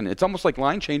bodies in. It's almost like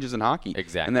line changes in hockey.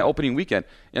 Exactly. In that opening weekend,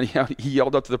 and he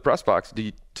yelled up to the press box.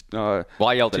 Well,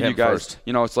 I yelled at him first.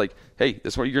 It's like, hey,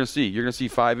 this is what you're going to see. You're going to see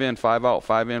 5 in, 5 out,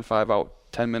 5 in, 5 out,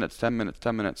 10 minutes, 10 minutes,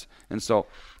 10 minutes, and so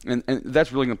and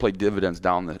that's really going to play dividends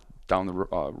down the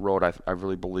road. I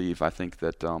really believe. I think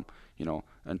that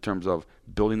in terms of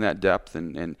building that depth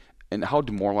and how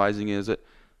demoralizing is it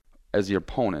as the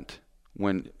opponent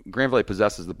when Grand Valley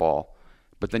possesses the ball,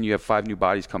 but then you have 5 new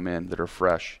bodies come in that are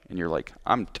fresh, and you're like,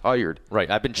 I'm tired. Right,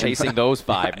 I've been chasing those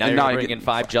 5. Now you're bringing in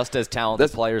 5 just as talented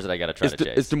players that I got to try to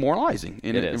chase. It's demoralizing.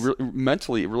 And it is.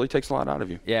 Mentally, it really takes a lot out of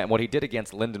you. Yeah, and what he did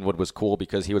against Lindenwood was cool,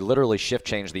 because he would literally shift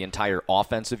change the entire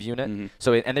offensive unit.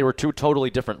 So, and they were 2 totally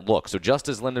different looks. So just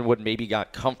as Lindenwood maybe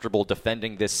got comfortable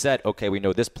defending this set, okay, we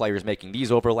know this player's making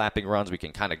these overlapping runs, we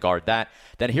can kind of guard that.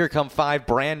 Then here come 5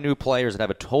 brand new players that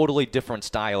have a totally different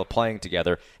style of playing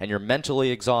together, and you're mentally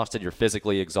exhausted, you're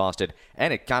physically exhausted,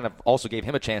 and it kind of also gave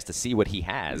him a chance to see what he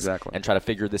has and try to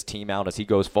figure this team out as he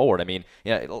goes forward. I mean,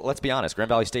 let's be honest. Grand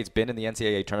Valley State's been in the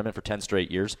NCAA tournament for 10 straight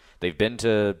years. They've been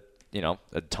to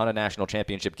a ton of national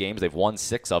championship games. They've won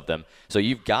 6 of them. So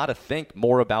you've got to think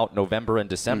more about November and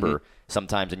December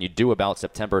sometimes than you do about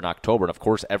September and October. And, of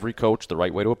course, every coach, the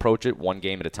right way to approach it, 1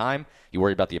 game at a time. You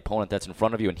worry about the opponent that's in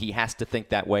front of you, and he has to think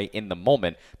that way in the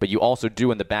moment. But you also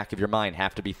do, in the back of your mind,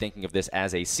 have to be thinking of this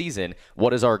as a season.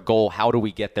 What is our goal? How do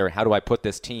we get there? How do I put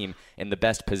this team in the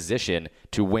best position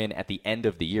to win at the end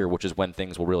of the year, which is when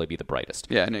things will really be the brightest?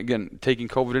 Yeah, and again, taking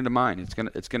COVID into mind,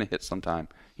 it's gonna hit sometime.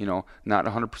 Not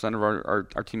 100% of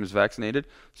our team is vaccinated,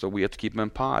 so we have to keep them in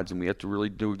pods, and we have to really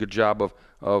do a good job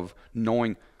of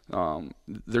knowing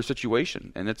their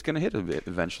situation, and it's going to hit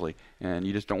eventually, and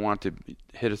you just don't want to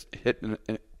hit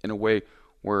in a way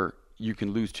where you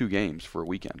can lose 2 games for a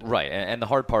weekend. Right, and the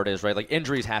hard part is, right, like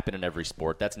injuries happen in every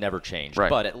sport. That's never changed. Right.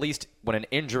 But at least when an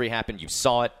injury happened, you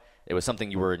saw it. It was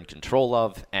something you were in control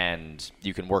of, and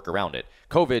you can work around it.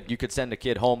 COVID, you could send a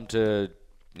kid home to,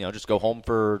 just go home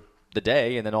for the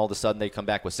day, and then all of a sudden they come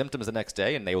back with symptoms the next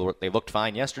day, and they looked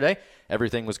fine yesterday.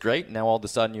 Everything was great. Now all of a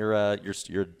sudden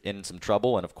you're in some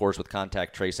trouble, and of course with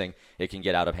contact tracing, it can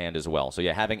get out of hand as well. So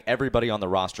having everybody on the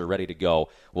roster ready to go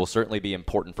will certainly be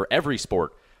important for every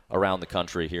sport around the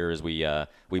country here as we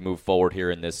move forward here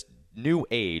in this new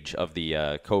age of the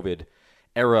COVID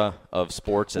era of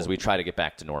sports as we try to get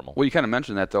back to normal. Well, you kind of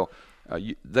mentioned that, though.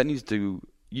 You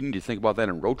need to think about that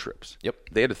in road trips. Yep.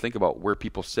 They had to think about where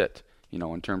people sit,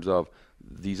 in terms of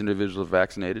these individuals are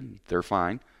vaccinated, they're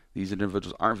fine. These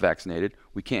individuals aren't vaccinated.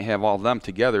 We can't have all of them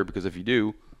together, because if you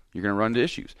do, you're going to run into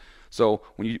issues. So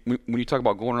when you talk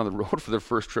about going on the road for the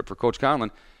first trip for Coach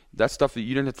Conlon, that's stuff that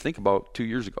you didn't have to think about 2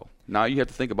 years ago. Now you have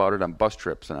to think about it on bus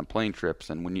trips and on plane trips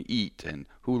and when you eat and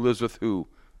who lives with who,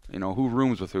 who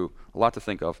rooms with who. A lot to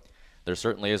think of. There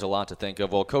certainly is a lot to think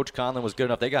of. Well, Coach Conlon was good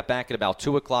enough. They got back at about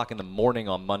 2 o'clock in the morning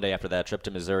on Monday after that trip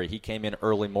to Missouri. He came in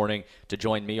early morning to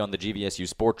join me on the GVSU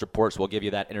Sports Report, so we'll give you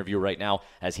that interview right now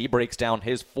as he breaks down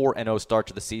his 4-0 start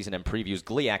to the season and previews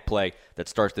GLIAC play that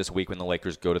starts this week when the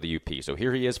Lakers go to the UP. So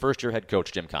here he is, first-year head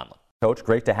coach Jim Conlon. Coach,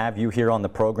 great to have you here on the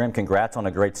program. Congrats on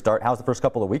a great start. How's the first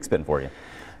couple of weeks been for you?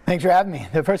 Thanks for having me.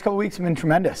 The first couple of weeks have been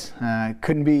tremendous.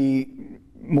 Couldn't be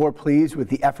more pleased with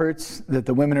the efforts that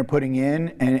the women are putting in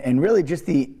and really just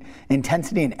the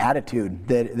intensity and attitude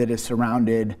that is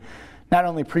surrounded not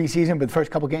only preseason but the first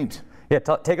couple games. Yeah,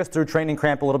 take us through training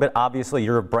camp a little bit. Obviously,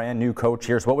 you're a brand new coach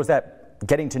here, so what was that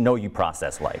getting to know you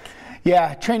process like?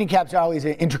 Yeah, training camp's always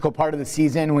an integral part of the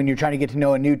season when you're trying to get to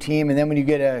know a new team, and then when you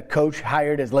get a coach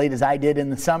hired as late as I did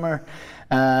in the summer.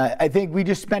 I think we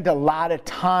just spent a lot of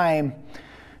time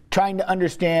trying to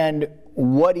understand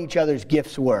what each other's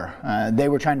gifts were. They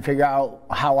were trying to figure out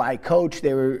how I coach.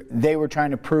 They were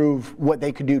trying to prove what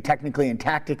they could do technically and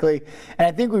tactically. And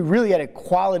I think we really had a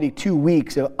quality 2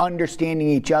 weeks of understanding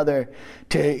each other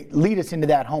to lead us into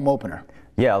that home opener.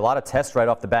 Yeah, a lot of tests right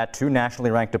off the bat. 2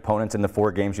 nationally ranked opponents in the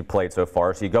 4 games you played so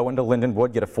far. So you go into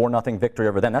Lindenwood, get a 4-0 victory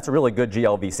over them. That's a really good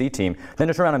GLVC team. Then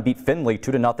to turn around and beat Findlay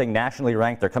 2-0, nationally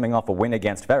ranked. They're coming off a win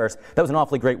against Ferris. That was an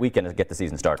awfully great weekend to get the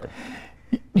season started.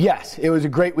 Yes, it was a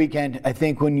great weekend. I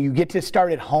think when you get to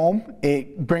start at home,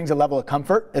 it brings a level of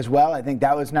comfort as well. I think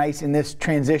that was nice in this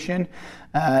transition.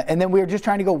 And then we were just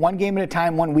trying to go one game at a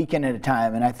time, one weekend at a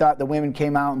time. And I thought the women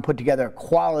came out and put together a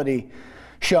quality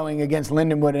showing against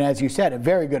Lindenwood, and as you said, a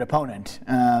very good opponent.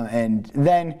 And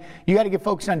then you got to get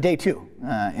focused on day 2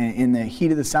 in the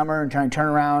heat of the summer and trying to turn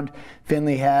around.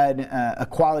 Findlay had a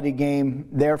quality game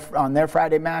there on their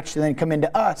Friday match, and then come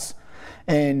into us,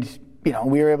 and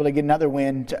we were able to get another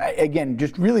win. Again,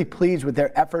 just really pleased with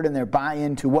their effort and their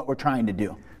buy-in to what we're trying to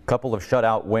do. Couple of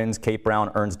shutout wins. Kate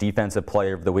Brown earns Defensive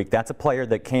Player of the Week. That's a player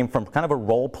that came from kind of a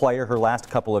role player her last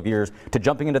couple of years to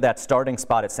jumping into that starting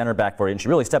spot at center back for you, and she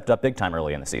really stepped up big time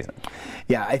early in the season.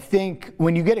 Yeah, I think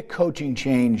when you get a coaching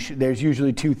change, there's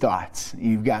usually 2 thoughts.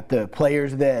 You've got the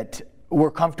players that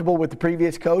were comfortable with the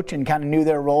previous coach and kind of knew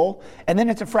their role, and then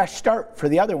it's a fresh start for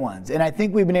the other ones. And I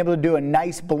think we've been able to do a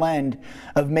nice blend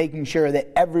of making sure that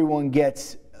everyone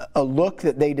gets a look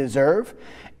that they deserve.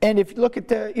 And if you look at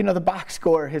the box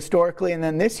score historically and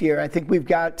then this year, I think we've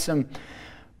got some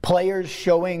players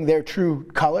showing their true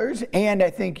colors, and I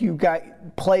think you've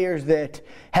got players that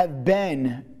have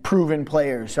been proven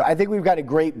players. So I think we've got a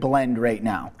great blend right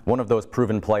now. One of those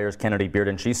proven players, Kennedy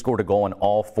Bearden, she scored a goal in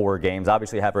all 4 games.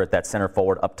 Obviously have her at that center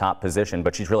forward up top position,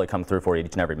 but she's really come through for you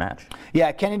each and every match.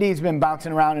 Yeah, Kennedy's been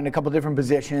bouncing around in a couple different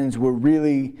positions. We're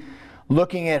really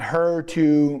looking at her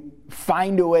to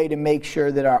find a way to make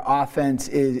sure that our offense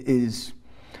is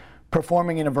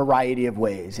performing in a variety of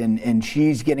ways. And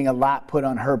she's getting a lot put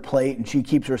on her plate, and she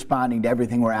keeps responding to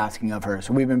everything we're asking of her.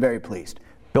 So we've been very pleased.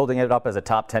 Building it up as a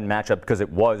top 10 matchup because it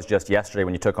was just yesterday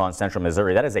when you took on Central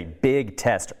Missouri. That is a big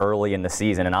test early in the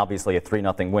season, and obviously a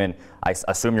 3-0 win. I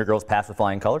assume your girls passed with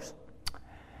flying colors?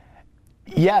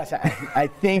 Yes, I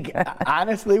think,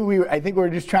 honestly, I think we're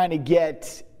just trying to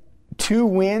get 2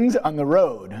 wins on the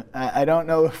road. I don't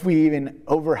know if we even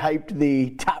overhyped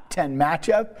the top 10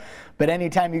 matchup, but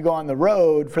anytime you go on the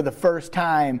road for the first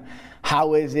time,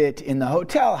 how is it in the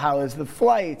hotel? How is the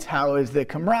flights? How is the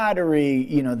camaraderie?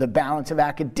 The balance of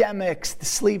academics, the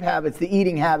sleep habits, the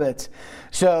eating habits.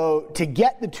 So to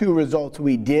get the 2 results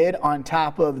we did on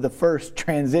top of the first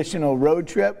transitional road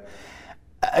trip,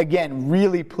 again,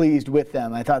 really pleased with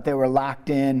them. I thought they were locked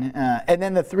in. And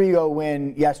then the 3-0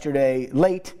 win yesterday,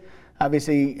 late.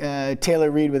 Obviously,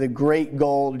 Taylor Reed with a great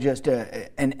goal, just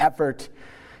an effort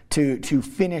to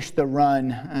finish the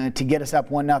run, to get us up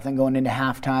 1-0 going into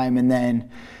halftime, and then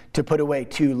to put away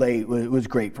 2 late was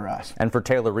great for us. And for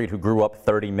Taylor Reed, who grew up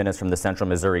 30 minutes from the Central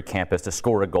Missouri campus, to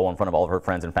score a goal in front of all of her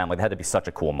friends and family, that had to be such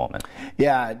a cool moment.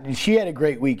 Yeah, she had a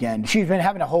great weekend. She's been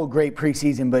having a whole great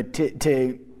preseason, but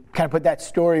to kind of put that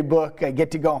storybook. I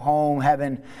get to go home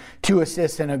having 2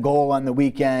 assists and a goal on the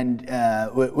weekend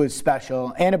was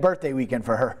special, and a birthday weekend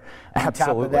for her. Absolutely.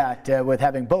 On top of that, with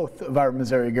having both of our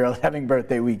Missouri girls having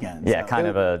birthday weekends. Yeah, so kind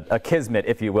of a kismet,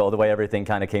 if you will, the way everything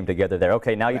kind of came together there.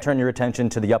 Okay, now you turn your attention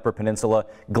to the Upper Peninsula.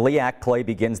 GLIAC play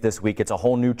begins this week. It's a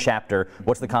whole new chapter.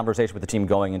 What's the conversation with the team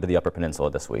going into the Upper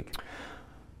Peninsula this week?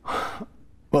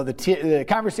 Well, the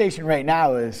conversation right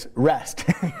now is rest,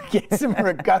 get some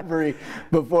recovery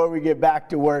before we get back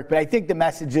to work. But I think the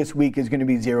message this week is going to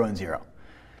be 0-0.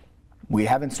 We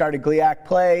haven't started GLIAC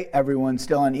play. Everyone's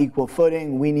still on equal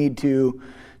footing. We need to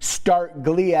start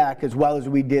GLIAC as well as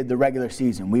we did the regular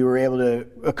season. We were able to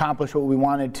accomplish what we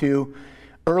wanted to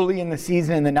early in the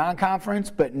season in the non-conference,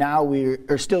 but now we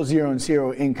are still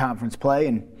 0-0 in conference play,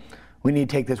 and we need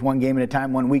to take this one game at a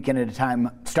time, one weekend at a time,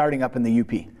 starting up in the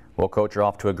UP. Well, Coach, you're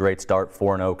off to a great start,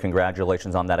 4-0.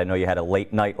 Congratulations on that. I know you had a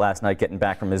late night last night getting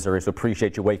back from Missouri, so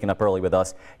appreciate you waking up early with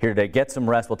us here today. Get some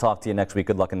rest. We'll talk to you next week.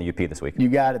 Good luck in the UP this week. You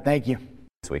got it. Thank you.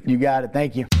 This week. You got it.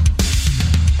 Thank you.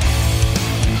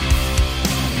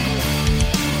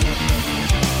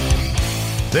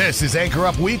 This is Anchor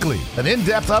Up Weekly, an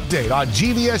in-depth update on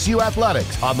GVSU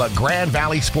athletics on the Grand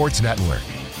Valley Sports Network.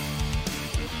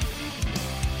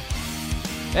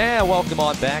 And welcome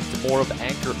on back to more of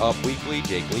Anchor Up Weekly.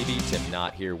 Jake Levy, Tim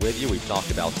Knott here with you. We've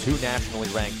talked about 2 nationally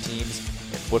ranked teams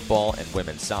in football and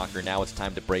women's soccer. Now it's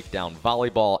time to break down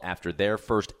volleyball after their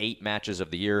first 8 matches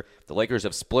of the year. The Lakers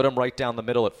have split them right down the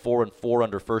middle at 4-4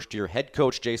 under first-year head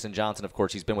coach Jason Johnson. Of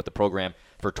course, he's been with the program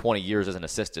for 20 years as an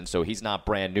assistant, so he's not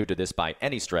brand new to this by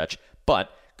any stretch. But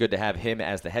good to have him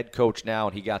as the head coach now,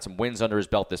 and he got some wins under his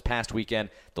belt this past weekend.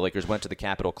 The Lakers went to the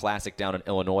Capital Classic down in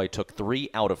Illinois, took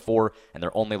 3 out of 4, and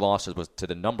their only loss was to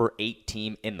the number 8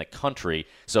 team in the country.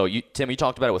 So, Tim, you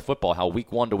talked about it with football, how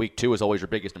week 1 to week 2 is always your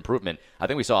biggest improvement. I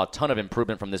think we saw a ton of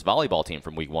improvement from this volleyball team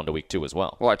from week 1 to week 2 as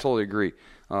well. Well, I totally agree.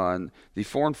 The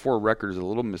 4-4 record is a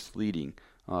little misleading.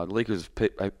 The Lakers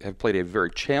have played a very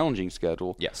challenging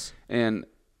schedule. Yes. And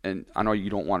I know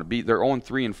you don't want to beat. They're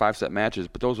 0-3 in 5-set matches,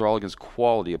 but those are all against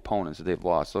quality opponents that they've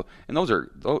lost. So, and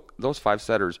those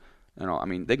 5-setters, I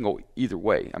mean, they can go either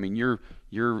way. I mean, you're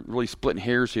really splitting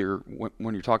hairs here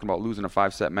when you're talking about losing a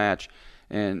 5-set match,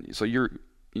 and so you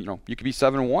could be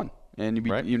 7-1, and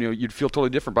you'd feel totally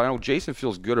different. But I know Jason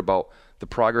feels good about the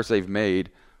progress they've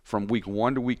made from week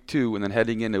 1 to week 2, and then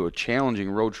heading into a challenging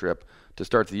road trip to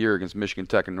start the year against Michigan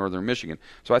Tech and Northern Michigan.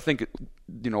 So I think,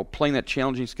 playing that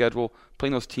challenging schedule,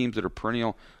 playing those teams that are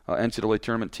perennial NCAA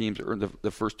tournament teams the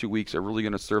first 2 weeks are really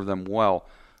going to serve them well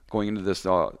going into this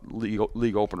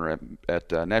league opener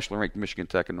at nationally ranked Michigan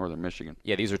Tech and Northern Michigan.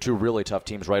 Yeah, these are 2 really tough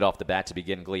teams right off the bat to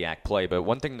begin GLIAC play. But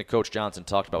one thing that Coach Johnson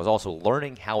talked about was also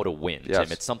learning how to win, yes.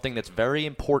 Tim. It's something that's very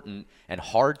important and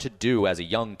hard to do as a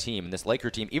young team. And this Laker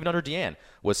team, even under Deanne,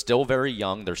 was still very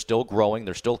young. They're still growing.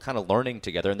 They're still kind of learning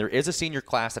together. And there is a senior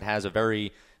class that has a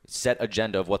very set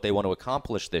agenda of what they want to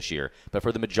accomplish this year. But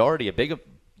for the majority, a big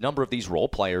number of these role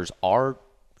players are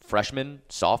freshmen,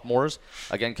 sophomores.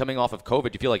 Again, coming off of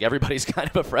COVID, you feel like everybody's kind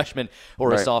of a freshman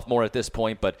or a sophomore at this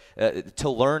point. But to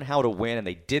learn how to win, and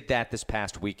they did that this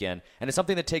past weekend. And it's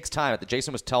something that takes time.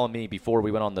 Jason was telling me before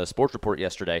we went on the sports report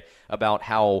yesterday about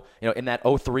how, in that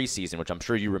 03 season, which I'm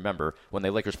sure you remember, when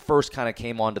the Lakers first kind of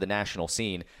came onto the national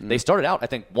scene, they started out, I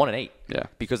think, 1-8. Yeah.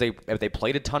 Because they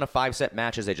played a ton of 5-set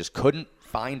matches. They just couldn't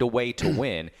find a way to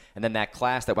win. And then that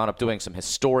class that wound up doing some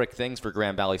historic things for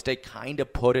Grand Valley State kind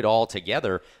of put it all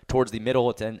together towards the middle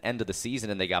at the end of the season,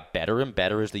 and they got better and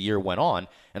better as the year went on.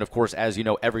 And, of course, as you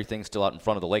know, everything's still out in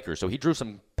front of the Lakers. So he drew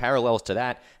some parallels to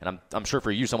that, and I'm sure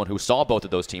for you, someone who saw both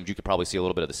of those teams, you could probably see a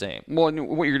little bit of the same. Well, and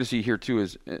what you're going to see here, too,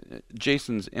 is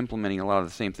Jason's implementing a lot of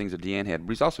the same things that Deanne had,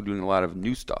 but he's also doing a lot of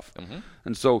new stuff. Mm-hmm.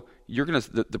 And so you're going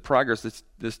to the progress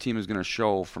this team is going to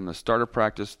show from the start of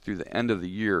practice through the end of the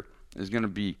year is going to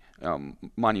be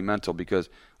monumental, because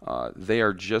they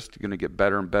are just going to get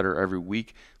better and better every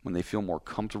week when they feel more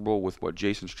comfortable with what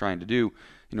Jason's trying to do.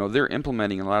 They're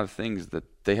implementing a lot of things that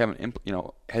they haven't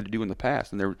had to do in the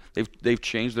past, and they've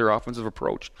changed their offensive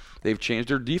approach. They've changed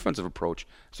their defensive approach.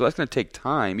 So that's going to take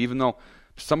time, even though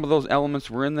some of those elements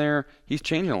were in there. He's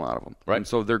changing a lot of them, right? And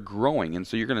so they're growing, and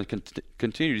so you're going to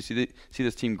continue to see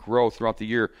this team grow throughout the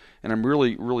year. And I'm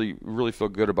really, really, really feel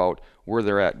good about where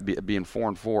they're at, being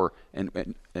 4-4,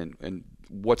 and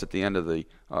what's at the end of the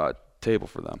table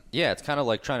for them. Yeah, it's kind of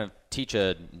like trying to teach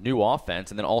a new offense,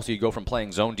 and then also you go from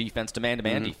playing zone defense to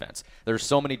man-to-man defense. There's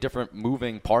so many different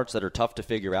moving parts that are tough to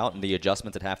figure out and the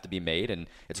adjustments that have to be made, and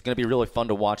it's going to be really fun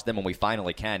to watch them when we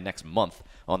finally can next month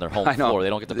on their home floor. They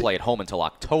don't get to play at home until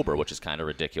October, which is kind of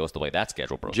ridiculous the way that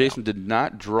schedule broke Jason down. did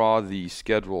not draw the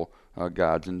schedule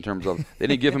gods in terms of they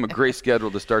didn't give him a great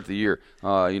schedule to start the year.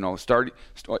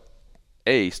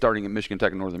 Starting at Michigan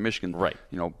Tech and Northern Michigan, right?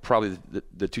 Probably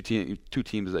the two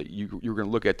teams that you're going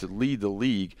to look at to lead the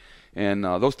league, and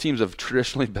those teams have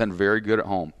traditionally been very good at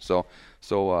home. So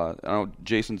I know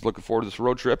Jason's looking forward to this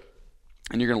road trip,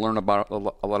 and you're going to learn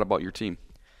a lot about your team.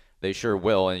 They sure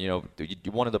will. And,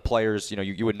 one of the players,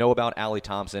 you would know about Allie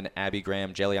Thompson, Abby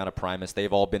Graham, Jaliana Primus.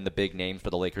 They've all been the big names for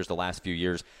the Lakers the last few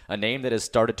years. A name that has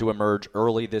started to emerge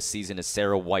early this season is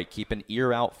Sarah White. Keep an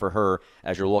ear out for her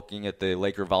as you're looking at the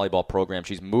Laker volleyball program.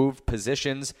 She's moved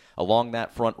positions along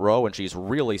that front row, and she's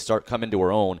really coming to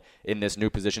her own in this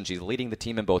new position. She's leading the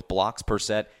team in both blocks per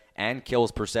set and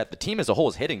kills per set. The team as a whole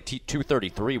is hitting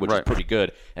 233, which is pretty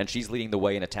good, and she's leading the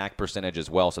way in attack percentage as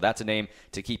well. So that's a name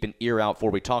to keep an ear out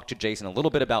for. We talked to Jason a little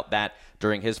bit about that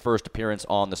during his first appearance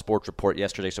on the Sports Report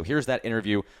yesterday. So here's that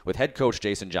interview with head coach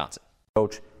Jason Johnson.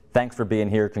 Coach, thanks for being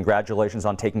here. Congratulations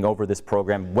on taking over this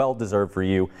program. Well deserved for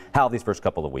you. How have these first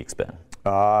couple of weeks been?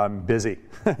 Busy.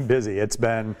 It's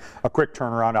been a quick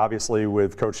turnaround, obviously,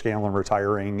 with Coach Scanlon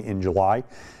retiring in July.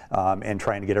 And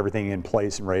trying to get everything in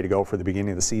place and ready to go for the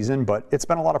beginning of the season. But it's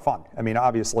been a lot of fun. I mean,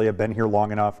 obviously, I've been here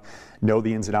long enough, know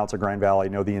the ins and outs of Grand Valley,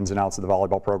 know the ins and outs of the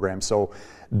volleyball program. So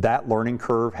that learning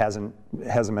curve hasn't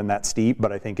been that steep,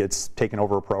 but I think it's taken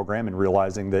over a program and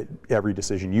realizing that every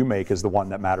decision you make is the one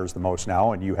that matters the most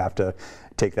now, and you have to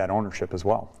take that ownership as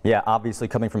well. Yeah, obviously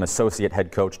coming from associate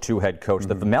head coach to head coach,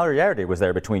 the familiarity was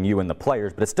there between you and the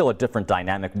players, but it's still a different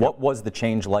dynamic. What was the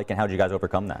change like, and how did you guys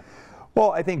overcome that?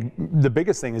 Well, I think the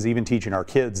biggest thing is even teaching our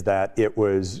kids that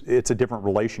it's a different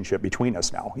relationship between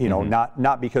us now.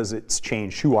 Not because it's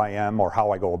changed who I am or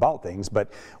how I go about things,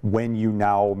 but when you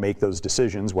now make those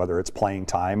decisions, whether it's playing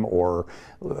time or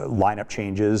lineup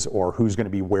changes or who's going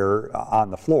to be where on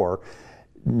the floor,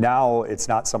 now it's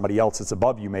not somebody else that's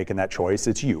above you making that choice,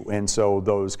 it's you. And so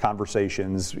those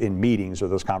conversations in meetings or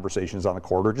those conversations on the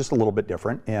court are just a little bit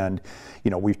different. And,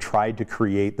 we've tried to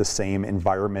create the same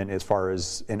environment as far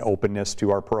as an openness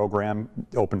to our program,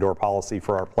 open door policy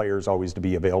for our players always to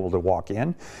be available to walk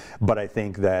in. But I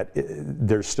think that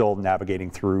they're still navigating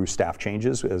through staff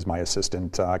changes as my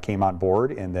assistant came on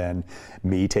board, and then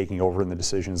me taking over in the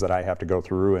decisions that I have to go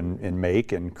through and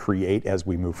make and create as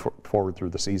we move forward through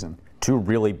the season. Two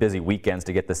really busy weekends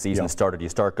to get the season started. You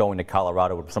start going to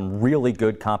Colorado with some really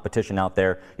good competition out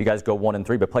there. You guys go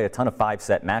 1-3, but play a ton of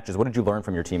 5-set matches. What did you learn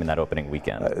from your team in that opening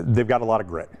weekend? They've got a lot of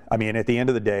grit. I mean, at the end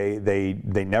of the day,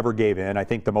 they never gave in. I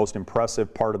think the most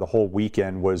impressive part of the whole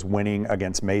weekend was winning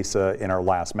against Mesa in our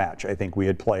last match. I think we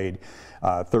had played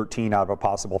 13 out of a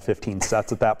possible 15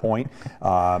 sets at that point.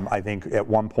 I think at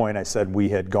one point I said we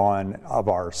had gone of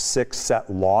our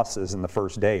 6-set losses in the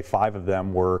first day, 5 of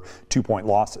them were 2-point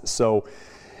losses. So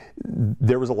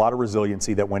there was a lot of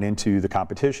resiliency that went into the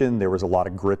competition. There was a lot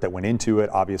of grit that went into it,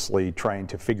 obviously trying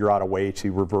to figure out a way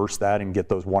to reverse that and get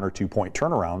those 1 or 2 point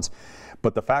turnarounds.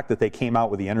 But the fact that they came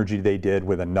out with the energy they did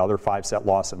with another 5-set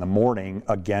loss in the morning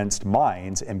against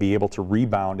Mines and be able to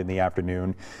rebound in the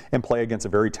afternoon and play against a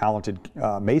very talented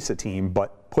Mesa team,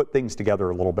 but put things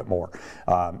together a little bit more.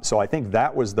 So I think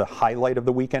that was the highlight of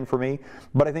the weekend for me.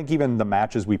 But I think even the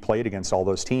matches we played against all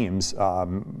those teams,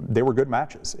 they were good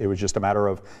matches. It was just a matter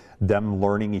of them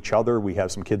learning each other. We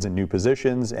have some kids in new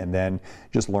positions, and then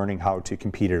just learning how to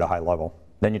compete at a high level.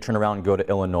 Then you turn around and go to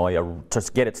Illinois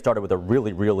to get it started with a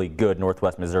really, really good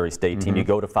Northwest Missouri State team. You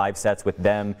go to 5 sets with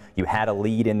them. You had a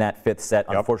lead in that 5th set.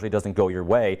 Unfortunately, it doesn't go your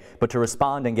way. But to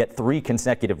respond and get 3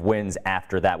 consecutive wins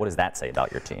after that, what does that say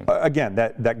about your team? Again,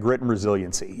 that grit and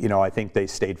resiliency. I think they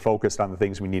stayed focused on the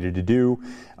things we needed to do.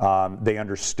 They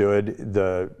understood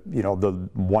the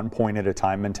 1 point at a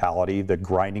time mentality, the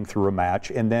grinding through a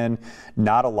match, and then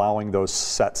not allowing those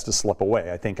sets to slip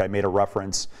away. I think I made a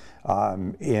reference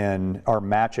in our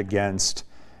match against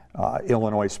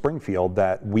Illinois Springfield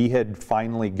that we had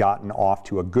finally gotten off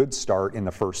to a good start in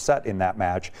the first set in that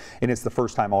match, and it's the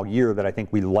first time all year that I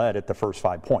think we led at the first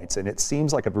 5 points. And it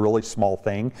seems like a really small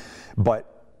thing,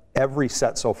 but every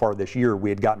set so far this year we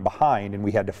had gotten behind and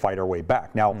we had to fight our way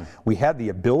back. Now, we had the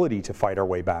ability to fight our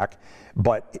way back,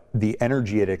 but the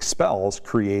energy it expels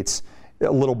creates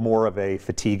a little more of a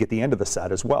fatigue at the end of the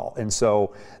set as well. And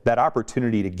so that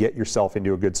opportunity to get yourself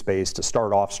into a good space, to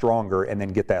start off stronger and then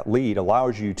get that lead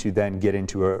allows you to then get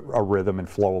into a rhythm and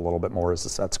flow a little bit more as the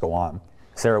sets go on.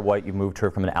 Sarah White, you moved her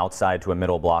from an outside to a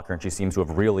middle blocker, and she seems to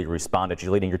have really responded. She's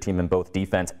leading your team in both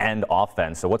defense and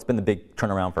offense. So what's been the big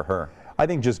turnaround for her? I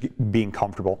think just being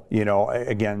comfortable.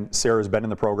 Again, Sarah's been in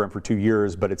the program for 2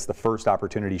 years, but it's the first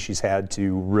opportunity she's had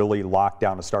to really lock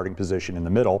down a starting position in the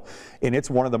middle. And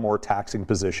it's one of the more taxing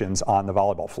positions on the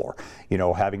volleyball floor.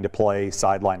 Having to play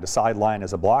sideline to sideline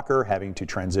as a blocker, having to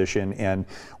transition. And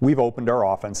we've opened our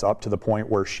offense up to the point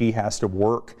where she has to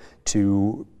work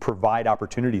to provide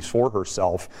opportunities for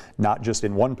herself, not just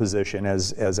in one position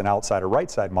as an outside or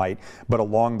right side might, but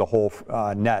along the whole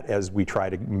net as we try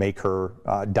to make her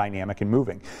dynamic and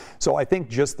moving. So I think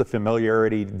just the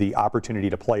familiarity, the opportunity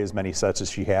to play as many sets as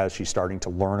she has, she's starting to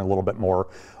learn a little bit more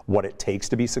what it takes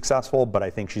to be successful, but I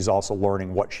think she's also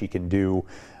learning what she can do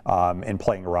and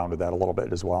playing around with that a little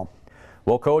bit as well.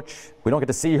 Well, Coach, we don't get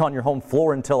to see you on your home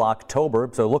floor until October,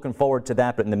 so looking forward to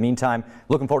that. But in the meantime,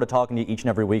 looking forward to talking to you each and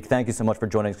every week. Thank you so much for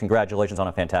joining us. Congratulations on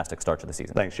a fantastic start to the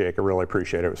season. Thanks, Jake. I really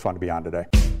appreciate it. It was fun to be on today.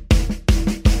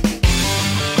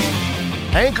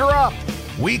 Anchor Up,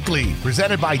 weekly,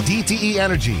 presented by DTE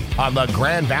Energy on the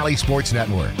Grand Valley Sports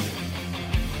Network.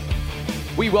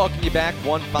 We welcome you back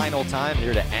one final time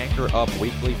here to Anchor Up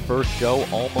Weekly. First show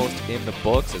almost in the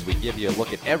books as we give you a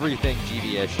look at everything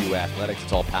GVSU athletics.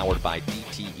 It's all powered by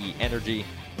DTE Energy.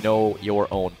 Know your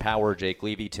own power. Jake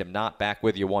Levy, Tim Knott, back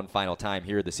with you one final time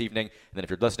here this evening. And then if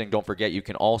you're listening, don't forget you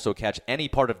can also catch any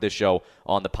part of this show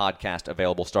on the podcast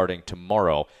available starting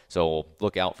tomorrow. So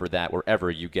look out for that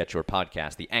wherever you get your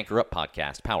podcast. The Anchor Up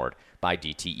podcast powered by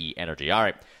DTE Energy. All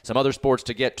right, some other sports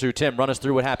to get to. Tim, run us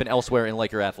through what happened elsewhere in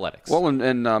Laker athletics. Well,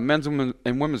 in men's and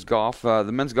women's golf, the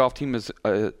men's golf team has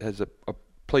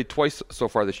played twice so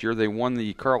far this year. They won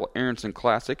the Carl Aronson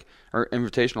Classic, or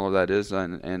Invitational, that is,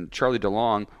 and Charlie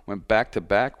DeLong went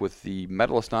back-to-back with the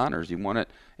medalist honors. He won it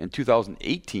in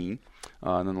 2018,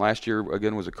 and then last year,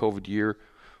 again, was a COVID year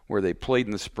where they played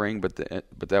in the spring, but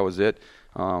that was it.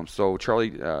 So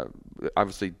Charlie,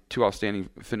 obviously, two outstanding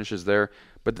finishes there.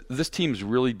 But this team's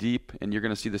really deep, and you're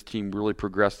going to see this team really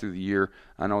progress through the year.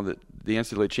 I know that the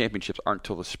NCAA championships aren't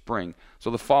until the spring. So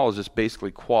the fall is just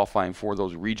basically qualifying for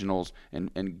those regionals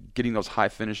and getting those high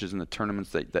finishes in the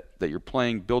tournaments that you're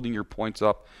playing, building your points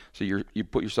up so you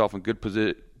put yourself in good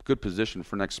position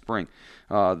for next spring.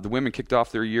 The women kicked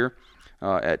off their year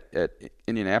at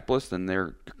Indianapolis, and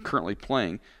they're currently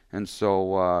playing. And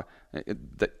so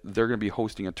they're going to be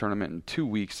hosting a tournament in 2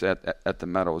 weeks at the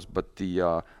Meadows. But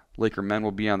the Laker men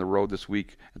will be on the road this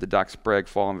week at the Doc Sprague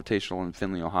Fall Invitational in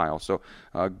Findlay, Ohio. So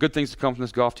good things to come from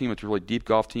this golf team. It's a really deep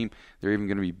golf team. They're even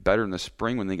going to be better in the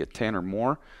spring when they get 10 or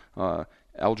more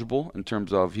eligible in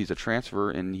terms of he's a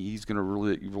transfer, and he's going to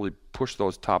really push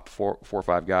those top four or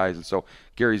five guys. And so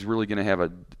Gary's really going to have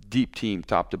a deep team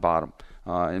top to bottom.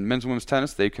 In men's and women's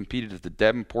tennis, they competed at the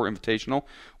Davenport Invitational,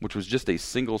 which was just a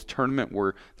singles tournament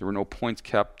where there were no points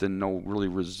kept and no really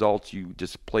results. You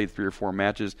just played 3 or 4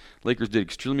 matches. Lakers did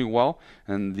extremely well,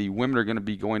 and the women are going to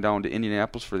be going down to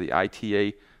Indianapolis for the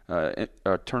ITA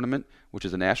tournament, which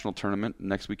is a national tournament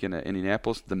next weekend at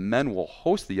Indianapolis. The men will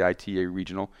host the ITA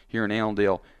regional here in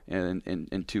Allendale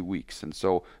in 2 weeks, and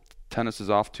so tennis is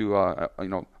off to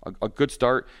a good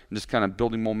start and just kind of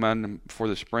building momentum for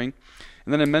the spring.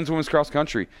 And then in men's and women's cross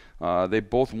country, they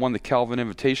both won the Calvin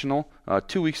Invitational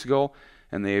 2 weeks ago,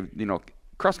 and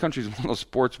cross country is one of those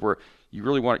sports where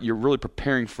you're really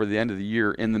preparing for the end of the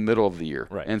year in the middle of the year,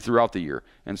 right, and throughout the year.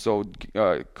 And so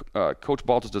Coach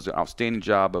Baltus does an outstanding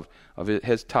job of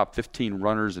his top 15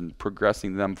 runners and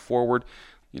progressing them forward.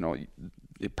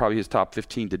 Probably his top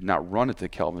 15 did not run at the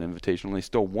Calvin Invitational. They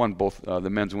still won both the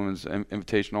men's and women's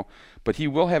Invitational, but he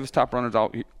will have his top runners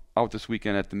out this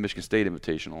weekend at the Michigan State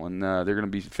Invitational, and they're going to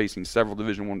be facing several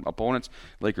Division I opponents.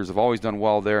 Lakers have always done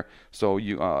well there, so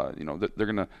they're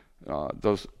going to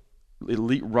those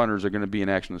elite runners are going to be in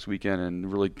action this weekend,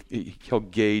 and really he'll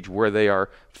gauge where they are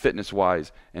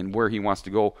fitness-wise and where he wants to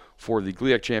go for the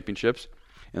GLIAC championships,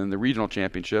 and then the regional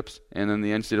championships, and then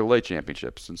the NCAA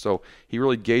championships. And so he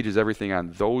really gauges everything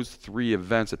on those 3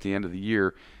 events at the end of the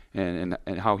year and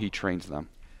how he trains them.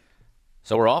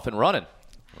 So we're off and running.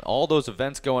 All those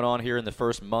events going on here in the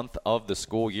first month of the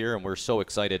school year, and we're so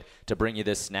excited to bring you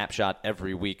this snapshot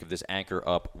every week of this Anchor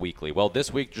Up Weekly. Well,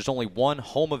 this week there's only one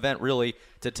home event really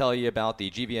to tell you about.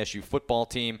 The GVSU football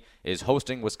team is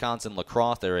hosting Wisconsin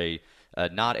lacrosse. They're a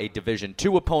not a Division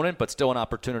II opponent, but still an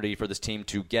opportunity for this team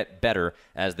to get better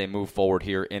as they move forward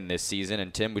here in this season.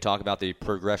 And Tim, we talk about the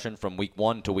progression from Week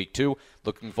 1 to Week 2.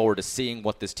 Looking forward to seeing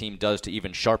what this team does to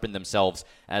even sharpen themselves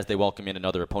as they welcome in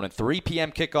another opponent. 3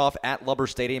 p.m. kickoff at Lubber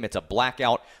Stadium. It's a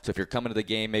blackout, so if you're coming to the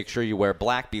game, make sure you wear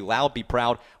black. Be loud, be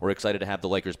proud. We're excited to have the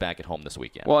Lakers back at home this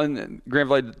weekend. Well, and Grand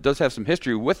Valley does have some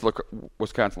history with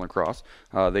Wisconsin lacrosse.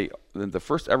 The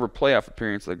first ever playoff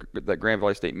appearance that Grand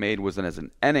Valley State made was as an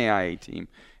NAIA team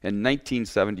in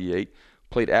 1978.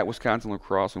 Played at Wisconsin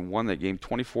lacrosse and won that game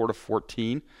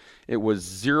 24-14. It was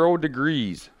 0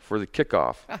 degrees for the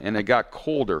kickoff, and it got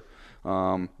colder.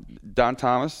 Don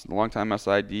Thomas, the longtime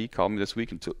SID, called me this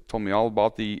week and told me all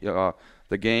about the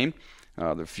game.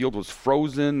 The field was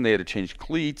frozen. They had to change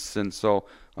cleats, and so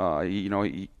he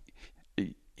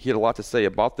had a lot to say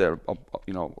about that,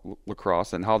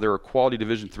 lacrosse and how they're a quality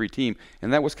Division III team.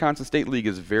 And that Wisconsin State League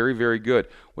is very, very good.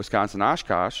 Wisconsin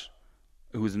Oshkosh,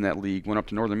 who's in that league, went up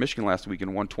to Northern Michigan last week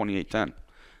and won 28-10.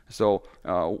 So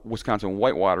Wisconsin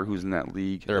Whitewater, who's in that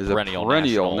league, is a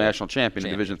perennial national champion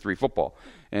in Division III football.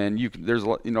 And there's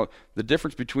the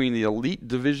difference between the elite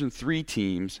Division III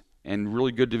teams and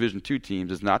really good Division II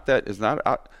teams is not out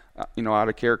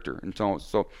of character. And so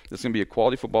this is going to be a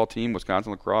quality football team.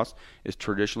 Wisconsin lacrosse is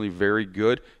traditionally very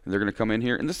good, and they're going to come in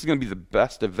here, and this is going to be the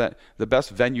best event, the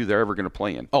best venue they're ever going to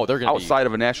play in. Oh, they're going to be outside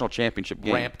of a national championship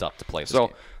game, ramped up to play this game.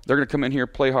 They're going to come in here,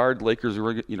 play hard. Lakers are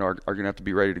going to have to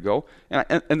be ready to go,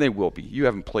 and they will be. You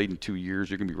haven't played in 2 years.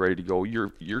 You're going to be ready to go.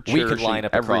 You're cherishing we could line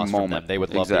up every across moment. From them. They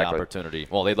would love the opportunity.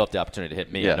 Well, they'd love the opportunity to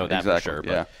hit me. I know that for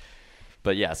sure.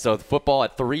 But yeah, so football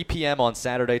at 3 p.m. on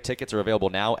Saturday. Tickets are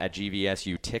available now at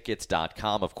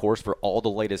gvsutickets.com. Of course, for all the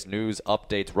latest news,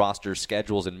 updates, rosters,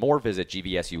 schedules, and more, visit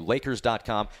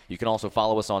gvsulakers.com. You can also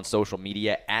follow us on social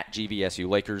media at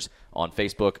gvsulakers on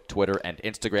Facebook, Twitter, and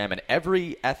Instagram. And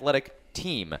every athletic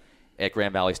team at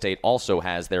Grand Valley State also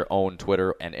has their own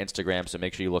Twitter and Instagram, so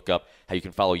make sure you look up how you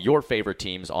can follow your favorite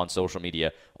teams on social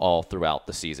media all throughout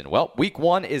the season. Well, Week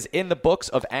 1 is in the books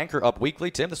of Anchor Up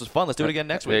Weekly. Tim, this was fun. Let's do it again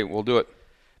next week. Hey, we'll do it.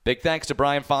 Big thanks to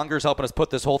Brian Fongers helping us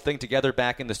put this whole thing together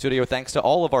back in the studio. Thanks to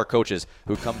all of our coaches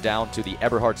who come down to the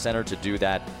Eberhard Center to do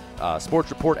that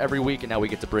sports report every week, and now we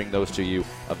get to bring those to you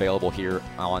available here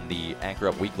on the Anchor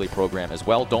Up Weekly program as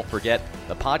well. Don't forget,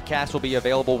 the podcast will be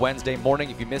available Wednesday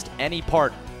morning. If you missed any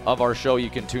part of our show,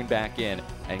 you can tune back in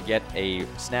and get a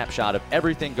snapshot of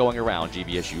everything going around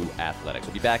GVSU athletics.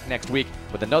 We'll be back next week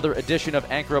with another edition of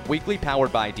Anchor Up Weekly,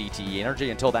 powered by DTE Energy.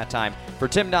 Until that time, for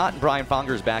Tim Knott and Brian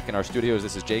Fongers back in our studios,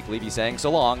 this is Jake Levy saying so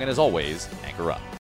long, and as always, Anchor Up.